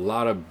 but there's a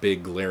lot of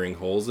big glaring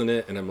holes in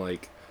it, and I'm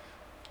like,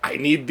 I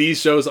need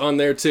these shows on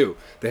there too.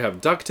 They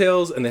have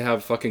DuckTales and they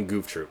have fucking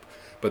Goof Troop.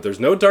 But there's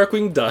no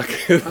Darkwing Duck,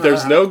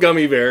 there's no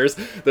Gummy Bears,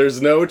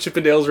 there's no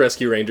Chippendales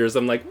Rescue Rangers.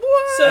 I'm like,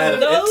 what? So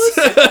those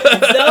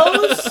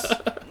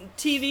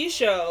TV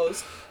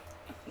shows,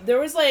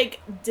 there's like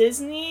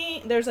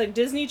Disney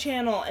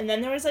Channel, and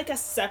then there was like a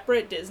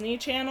separate Disney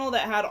Channel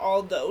that had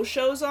all those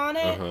shows on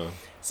it.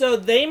 So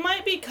they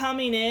might be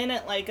coming in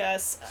at like an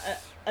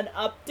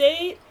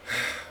update.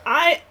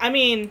 I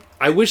mean,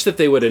 I wish that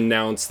they would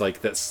announce like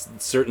that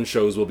certain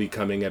shows will be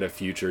coming at a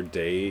future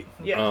date.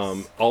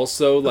 Yes.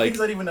 Also, like, Things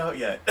not even out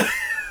yet.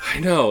 I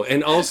know,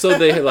 and also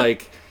they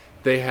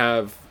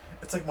have.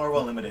 It's like Marvel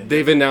Unlimited.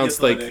 They've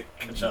announced like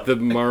catch up. the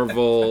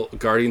Marvel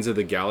Guardians of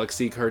the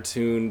Galaxy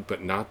cartoon,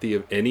 but not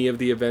any of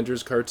the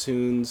Avengers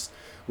cartoons,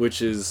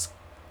 which is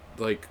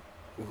like,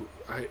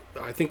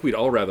 I think we'd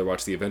all rather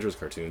watch the Avengers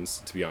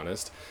cartoons, to be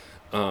honest.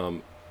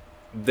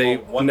 They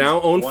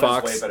now own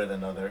Fox. One is way better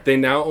than another. They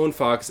now own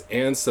Fox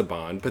and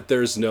Saban, but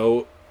there's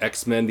no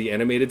X-Men the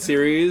animated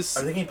series.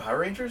 Are they getting Power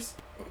Rangers?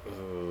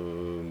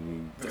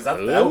 Because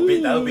that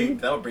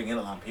would bring in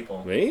a lot of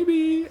people.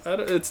 Maybe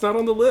it's not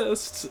on the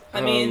list.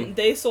 I mean,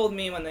 they sold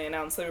me when they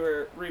announced they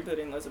were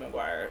rebooting Lizzie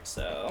McGuire.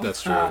 So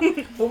that's true.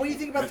 But what do you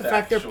think about With the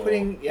fact they're actual-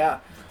 putting? Yeah.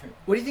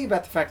 What do you think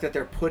about the fact that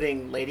they're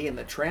putting Lady and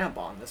the Tramp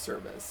on the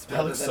service That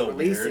rather looks than so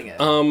releasing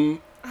weird.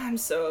 it? I'm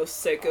so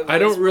sick of. I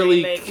those don't really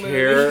remake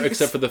care, movies.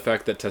 except for the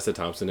fact that Tessa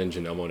Thompson and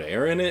Janelle Monáe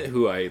are in it,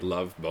 who I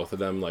love both of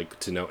them like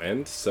to no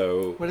end.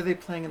 So What are they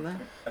playing in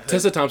that?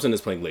 Tessa Thompson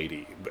is playing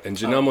Lady, and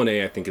Janelle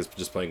Monáe I think is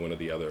just playing one of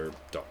the other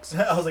dogs.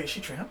 I was like, is she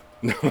Tramp?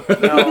 No,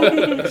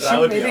 That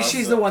would be maybe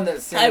she's awesome. the one that I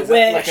sings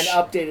like wish. an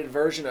updated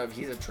version of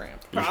 "He's a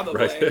Tramp" Probably.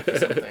 Right. or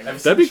something. Have you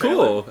seen That'd be the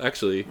trailer? cool,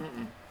 actually.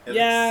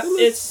 Yeah,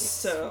 it's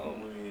so.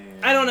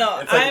 I don't know.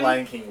 It's like I'm-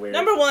 Lion King weird.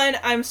 Number one,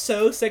 I'm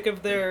so sick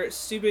of their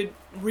stupid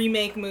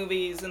remake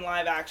movies and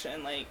live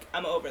action. Like,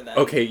 I'm over them.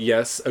 Okay,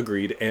 yes,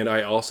 agreed. And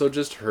I also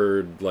just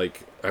heard,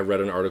 like, I read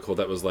an article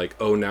that was like,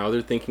 oh, now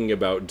they're thinking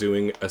about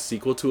doing a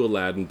sequel to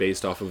Aladdin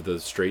based off of the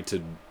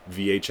straight-to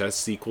VHS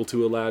sequel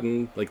to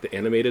Aladdin, like the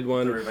animated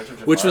one, The Revenge of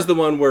Jafar. which was the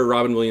one where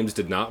Robin Williams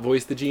did not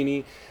voice the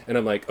genie. And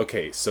I'm like,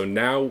 okay, so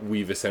now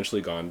we've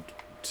essentially gone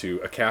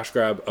to a cash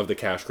grab of the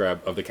cash grab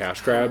of the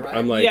cash grab. Right.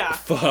 I'm like, Yeah.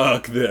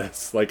 fuck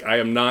this. Like, I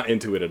am not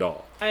into it at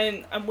all.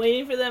 I'm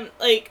waiting for them.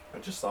 Like, I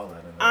just saw that.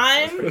 In there.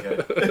 I'm-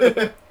 That's pretty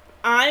good.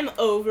 I'm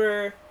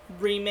over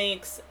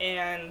remakes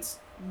and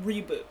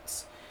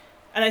reboots.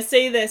 And I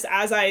say this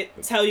as I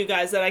tell you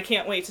guys that I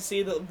can't wait to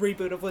see the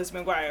reboot of Liz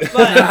McGuire.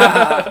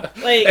 But,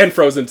 like, And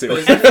Frozen too.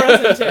 But and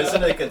Frozen too.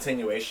 Isn't it a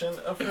continuation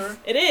of her?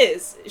 It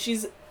is.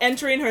 She's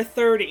entering her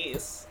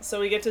 30s. So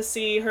we get to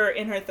see her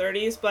in her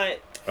 30s,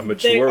 but A they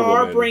mature are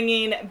woman.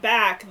 bringing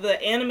back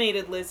the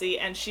animated Lizzie,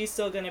 and she's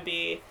still going to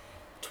be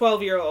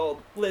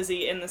 12-year-old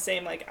Lizzie in the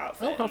same, like,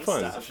 outfit Oh, how and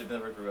fun. So stuff, she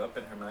never grew up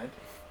in her mind?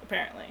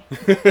 apparently.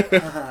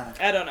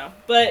 I don't know.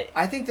 But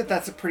I think that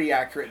that's a pretty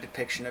accurate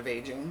depiction of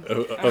aging.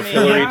 Of mean,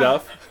 Hillary yeah.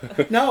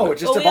 Duff. No,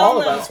 just well, of we all all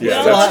of know, us. we Yeah,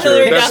 all that's know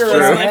true. Hillary That's Duff true.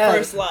 was my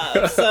first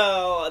love,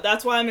 so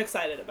that's why I'm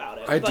excited about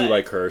it. I do But-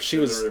 like her. She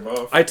was. Hillary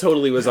Duff. I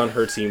totally was on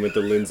her team with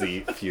the Lindsay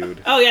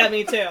feud. Oh yeah,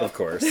 me too. Of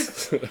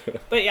course.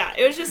 But yeah,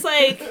 it was just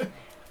like,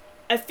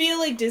 I feel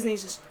like Disney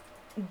just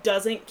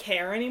doesn't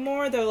care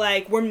anymore. They're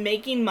like, we're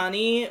making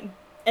money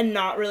and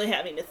not really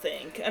having to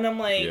think. And I'm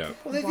like, Yeah.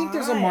 Well, they think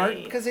there's a why?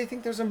 market because they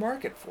think there's a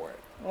market for it.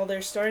 Well,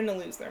 they're starting to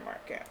lose their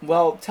market.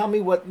 Well, tell me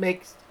what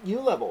makes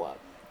you level up.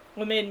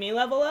 What made me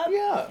level up?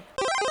 Yeah.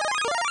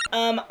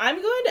 I'm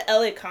going to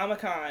LA Comic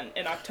Con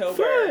in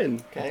October.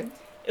 Fun. Okay.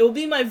 It will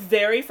be my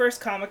very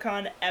first Comic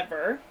Con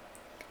ever.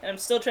 And I'm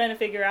still trying to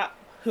figure out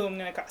who I'm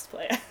going to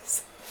cosplay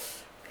as.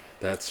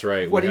 That's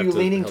right. What we are have you to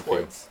leaning help you.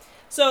 towards?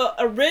 So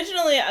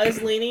originally I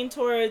was leaning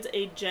towards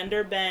a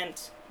gender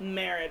bent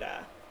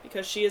Merida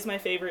because she is my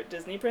favorite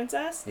Disney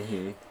princess.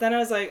 Mm-hmm. Then I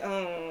was like,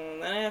 oh,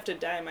 then I have to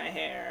dye my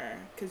hair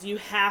because you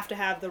have to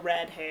have the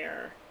red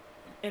hair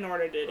in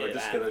order to do Or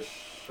just that. get a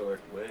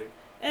short wig.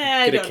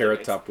 I Get a don't do carrot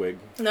wigs. top wig.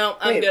 No,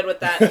 I'm Wait. good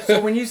with that. So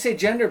when you say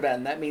gender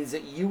bend, that means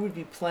that you would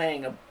be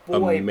playing a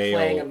boy male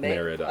playing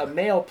Merida. a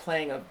male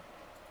playing a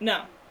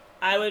No,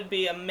 I would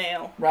be a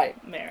male right.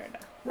 Merida.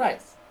 Right.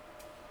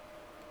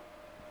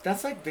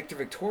 That's like Victor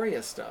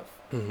Victoria stuff.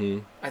 Mm-hmm.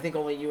 I think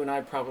only you and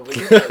I probably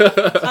get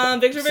that.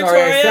 Victor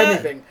Sorry, I said Victoria,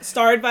 anything.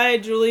 starred by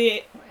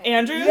Julie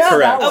Andrews. Yeah,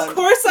 Correct. that Of one.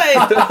 course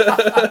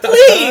I.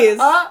 Please,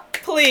 Ah!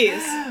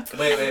 please.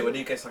 Wait, what are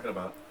you guys talking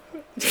about?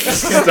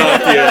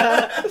 Stop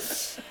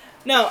you.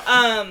 No,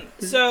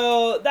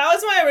 so that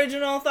was my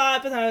original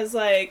thought, but then I was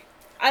like,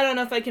 I don't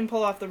know if I can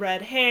pull off the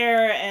red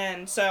hair,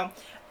 and so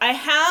I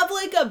have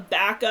like a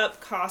backup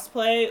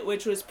cosplay,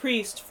 which was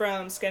Priest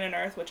from Skin and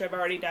Earth, which I've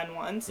already done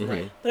once,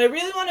 Mhm. but I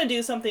really want to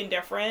do something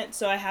different,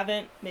 so I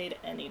haven't made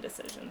any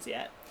decisions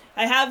yet.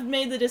 I have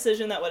made the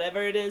decision that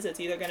whatever it is,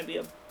 it's either going to be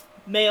a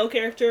male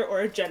character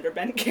or a gender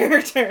bent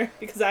character,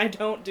 because I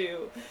don't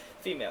do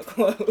female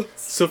clothes.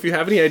 So if you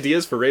have any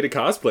ideas for Ray to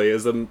cosplay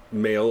as a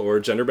male or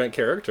gender bent I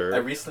character,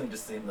 recently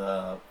just seen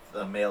the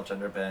male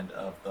gender bend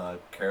of the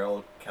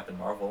Carol Captain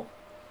Marvel.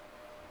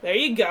 There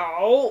you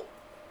go.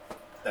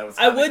 That was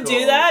I kinda would do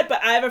cool. that,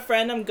 but I have a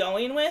friend I'm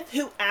going with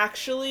who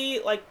actually,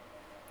 like,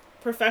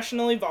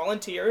 professionally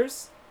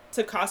volunteers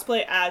to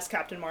cosplay as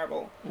Captain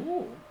Marvel.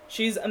 Ooh.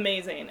 She's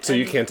amazing. so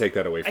you and can't take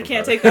that away I from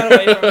can't her. take that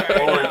away from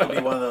her Or it right could be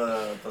now. one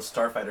of the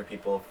Starfighter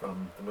people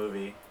from the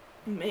movie.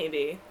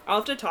 Maybe. I'll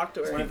have to talk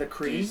to One her. of the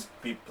Kree.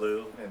 Deep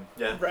Blue, and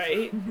yeah.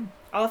 Right?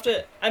 I'll have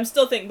to... I'm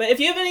still thinking. But if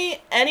you have any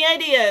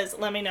ideas,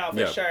 let me know for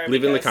Yeah, sure.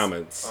 leave it in the because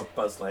comments. Or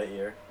Buzz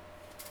Lightyear.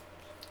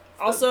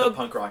 Also, the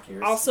punk rock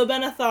years. also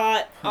been a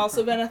thought.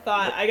 Also been a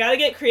thought. I gotta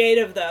get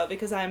creative, though,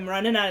 because I'm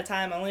running out of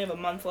time. I only have a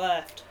month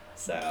left.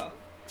 So...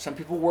 Some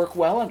people work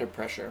well under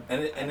pressure.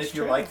 And That's if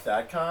you true. like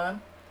that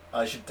con,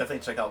 you should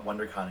definitely check out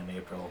WonderCon in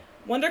April.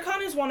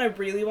 WonderCon is one I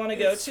really want to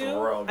go It's to.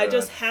 real I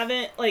just good.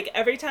 haven't, like,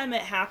 every time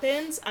it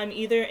happens, I'm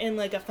either in,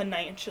 like, a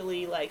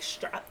financially, like,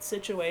 strapped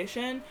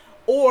situation,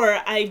 or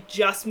I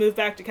just moved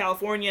back to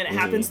California and it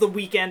happens the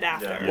weekend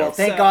after. Yeah. Well,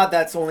 thank So- God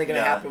that's only going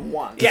to Yeah. happen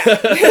once. Yeah.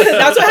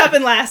 That's what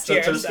happened last So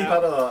year. just keep so.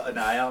 out an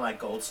eye on like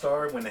Gold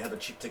Star when they have the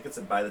cheap tickets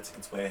and buy the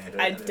tickets way ahead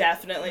of I it.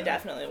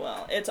 definitely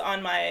will. It's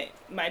on my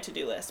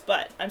to-do list.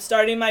 But I'm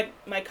starting my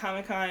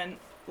Comic-Con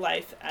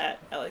life at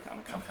LA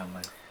Comic-Con. Comic-Con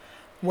life.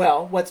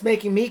 Well, what's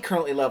making me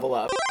currently level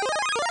up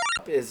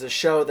is a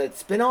show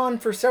that's been on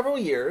for several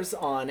years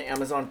on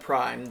Amazon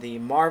Prime, The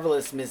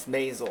Marvelous Miss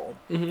Maisel.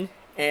 Mm-hmm.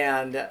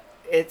 And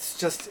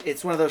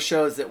it's one of those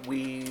shows that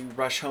we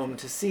rush home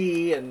to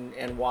see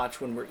and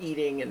watch when we're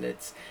eating. And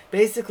it's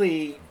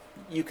basically,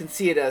 you can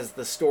see it as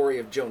the story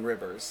of Joan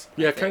Rivers.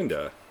 I Yeah, think.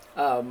 kinda.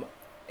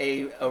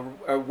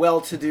 A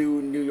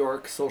well-to-do New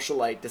York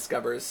socialite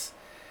discovers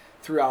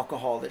through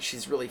alcohol that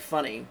she's really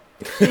funny.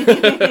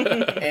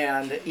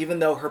 And even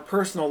though her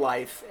personal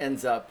life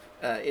ends up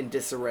in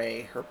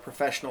disarray, her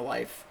professional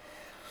life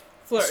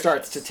Flourishes.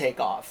 starts to take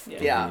off. Yeah.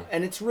 Yeah.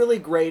 And it's really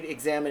great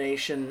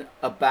examination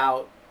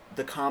about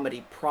the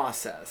comedy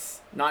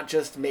process, not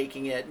just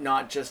making it,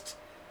 not just,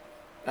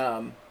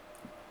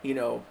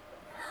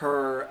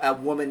 her, a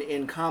woman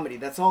in comedy.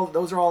 Those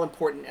are all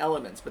important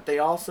elements, but they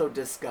also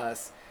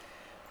discuss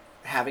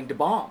having to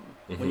bomb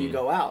when you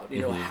go out,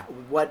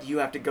 what you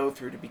have to go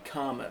through to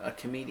become a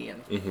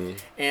comedian. Mm-hmm.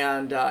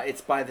 And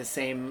it's by the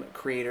same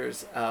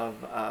creators of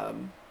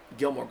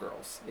Gilmore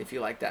Girls, if you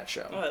like that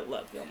show. Oh, I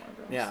love Gilmore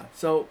Girls. Yeah,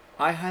 so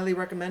I highly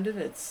recommend it.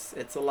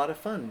 It's a lot of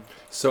fun.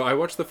 So I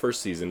watched the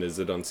first season. Is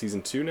it on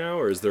season 2 now,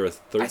 or is there a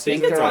third I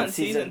think season? it's they're on on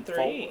season season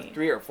 3.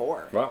 3 or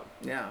 4. Wow,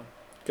 Yeah,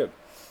 good.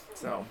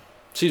 so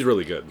She's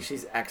really good.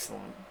 she's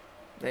excellent.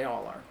 They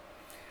all are.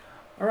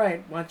 All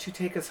right, why don't you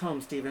take us home,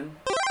 Stephen?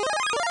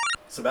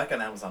 So back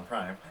on Amazon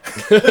Prime,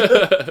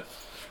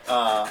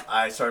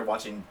 I started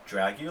watching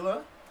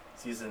Dragula,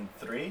 season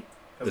 3.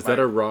 Is that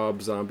a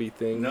Rob Zombie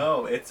thing?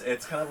 No, it's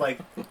kind of like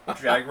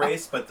Drag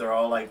Race, but they're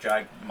all like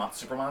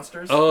super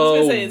monsters. I was Oh,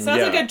 gonna say, it sounds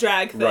yeah. like a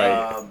drag thing.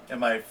 Right. And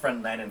my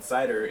friend Landon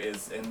Sider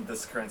is in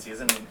this current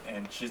season,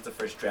 and she's the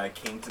first drag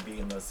king to be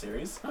in the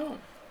series. Oh,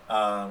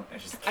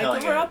 And she's I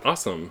killing grew it. up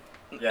Awesome.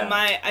 Yeah.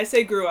 I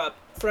say grew up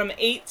from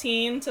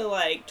 18 to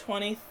like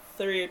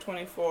 23 or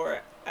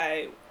 24.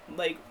 I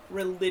like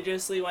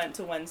religiously went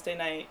to Wednesday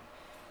night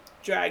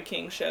drag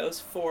king shows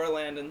for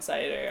Landon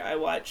Sider. I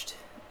watched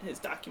his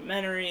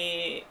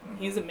documentary.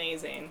 He's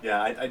amazing.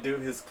 Yeah, I do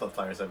his club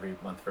flyers every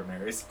month for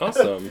Mary's.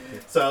 Awesome.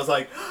 So I was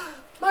like,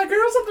 my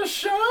girl's on the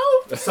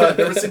show? So I've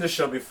never seen the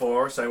show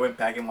before, so I went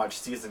back and watched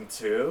season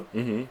 2.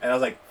 Mm-hmm. And I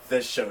was like,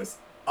 this show is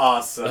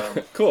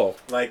awesome. Cool.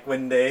 Like,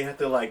 when they have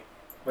to, like,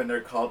 when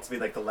they're called to be,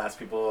 like, the last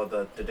people of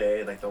the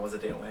day, like, the ones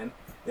that didn't win,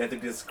 they have to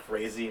do this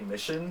crazy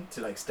mission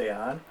to, like, stay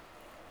on.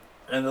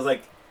 And it was,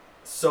 like,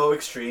 so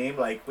extreme.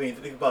 Like, when you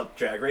think about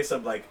Drag Race,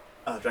 I'm like,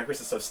 oh, Drag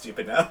Race is so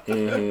stupid now.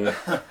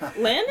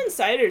 Mm-hmm. Landon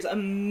Sider's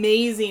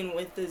amazing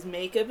with his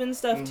makeup and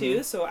stuff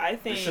too, so I You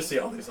think should see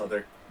all these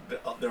other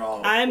they're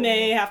all. I cool.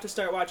 may have to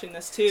start watching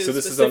this too. So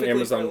this is on specifically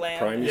Amazon for Lamb.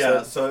 Prime? You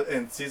Yeah.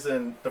 said? So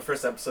in the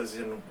first episode, of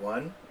season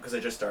 1, because I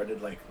just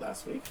started like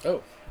last week.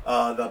 Oh.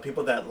 The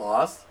people that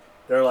lost,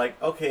 they're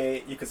like,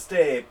 okay, you could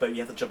stay, but you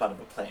have to jump out of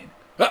a plane.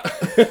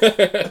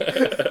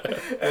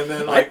 And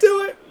then like, I'd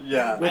do it.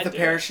 yeah, With I'd a do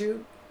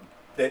parachute?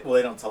 they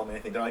don't tell them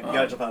anything. They're like, you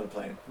gotta jump out of the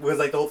plane. Because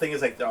like the whole thing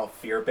is like they're all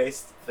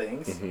fear-based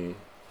things. Mm-hmm.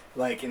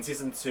 Like in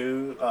season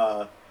 2,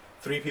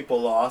 3 people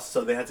lost,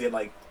 so they had to get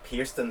like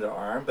pierced in their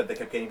arm, but they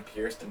kept getting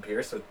pierced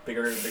with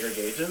bigger and bigger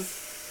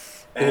gauges.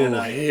 And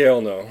Hell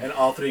no. and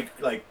all 3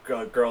 like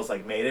girls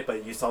like made it,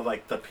 but you saw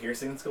like the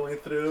piercings going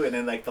through, and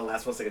then like the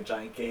last one's like a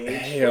giant gauge.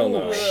 Hell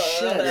no.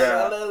 Shit.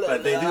 Yeah,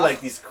 but they do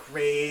like these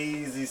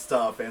crazy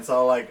stuff, and it's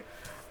all like,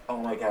 oh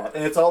my god,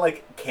 and it's all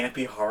like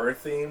campy horror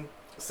theme.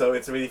 So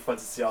it's really fun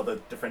to see all the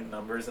different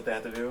numbers that they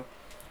have to do.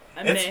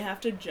 I may have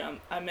to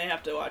jump. I may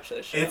have to watch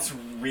this show. It's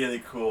really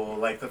cool.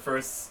 Like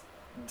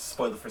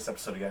spoil the first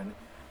episode again.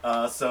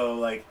 So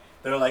like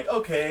they're like,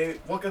 okay,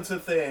 welcome to the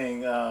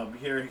thing.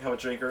 Here, have a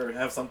drink or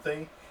have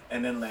something.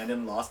 And then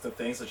Landon lost the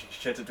thing, so she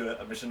had to do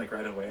a mission like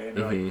right away. And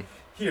they're like,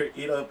 here,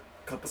 eat a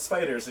couple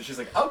spiders. And she's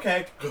like,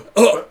 okay.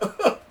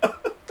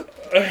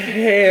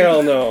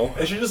 Hell no.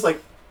 And she just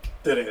like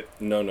did it.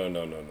 No.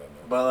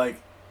 But like,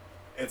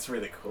 it's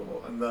really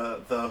cool. And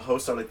the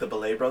hosts are like the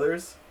Belay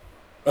brothers.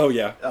 Oh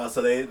yeah.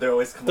 So they're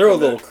always They're a up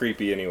with little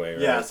creepy anyway,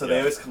 right? Yeah, so they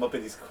always come up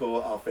with these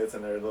cool outfits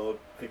and their little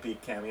creepy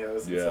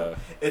cameos. And Yeah.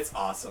 stuff. It's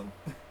awesome.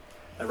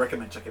 I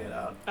recommend checking it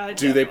out.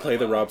 Do they play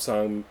the Rob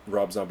Zombie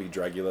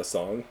Dragula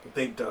song?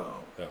 They don't.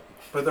 No.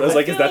 But I was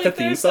like, I is feel that the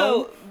theme there's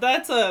song?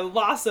 That's a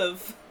loss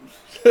of,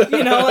 like,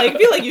 I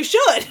feel like you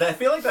should. I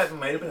feel like that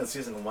might have been a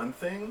season 1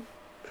 thing,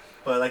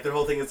 but like their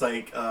whole thing is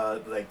like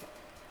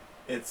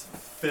it's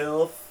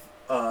filth,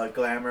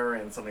 glamour,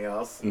 and something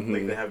else. Mhm.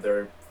 Like they have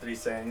their 3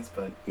 sayings,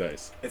 but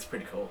Nice. it's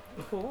pretty cool.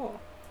 Cool.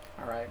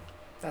 All right.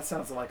 That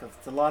sounds like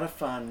it's a lot of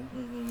fun.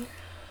 Mm-hmm.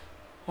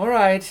 All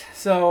right.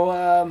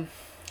 So,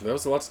 That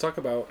was a lot to talk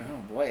about. oh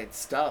boy, it's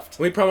stuffed.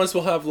 We promise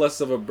we'll have less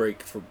of a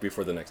break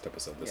before the next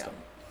episode this Yeah. time.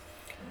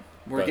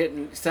 We're But-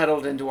 getting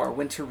settled into our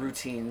winter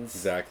routines.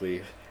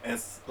 Exactly. And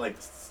it's like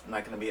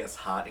not gonna be as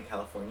hot in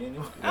California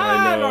anymore.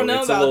 I don't know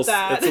it's about a little,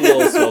 that. It's a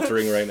little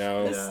sweltering right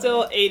now. It's Yeah.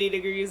 still 80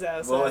 degrees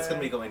outside. Well, it's gonna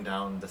be going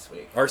down this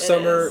week. Our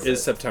summer is.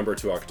 is September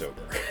to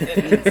October,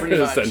 Pretty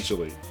much.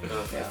 essentially.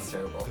 Ugh, that's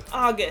terrible.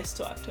 August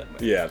to October.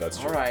 Yeah, that's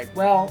true. All right.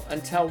 Well,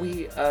 until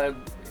we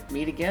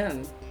meet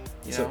again,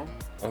 you So- know.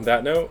 On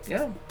that note,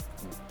 Yeah.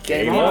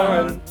 game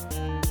on. on.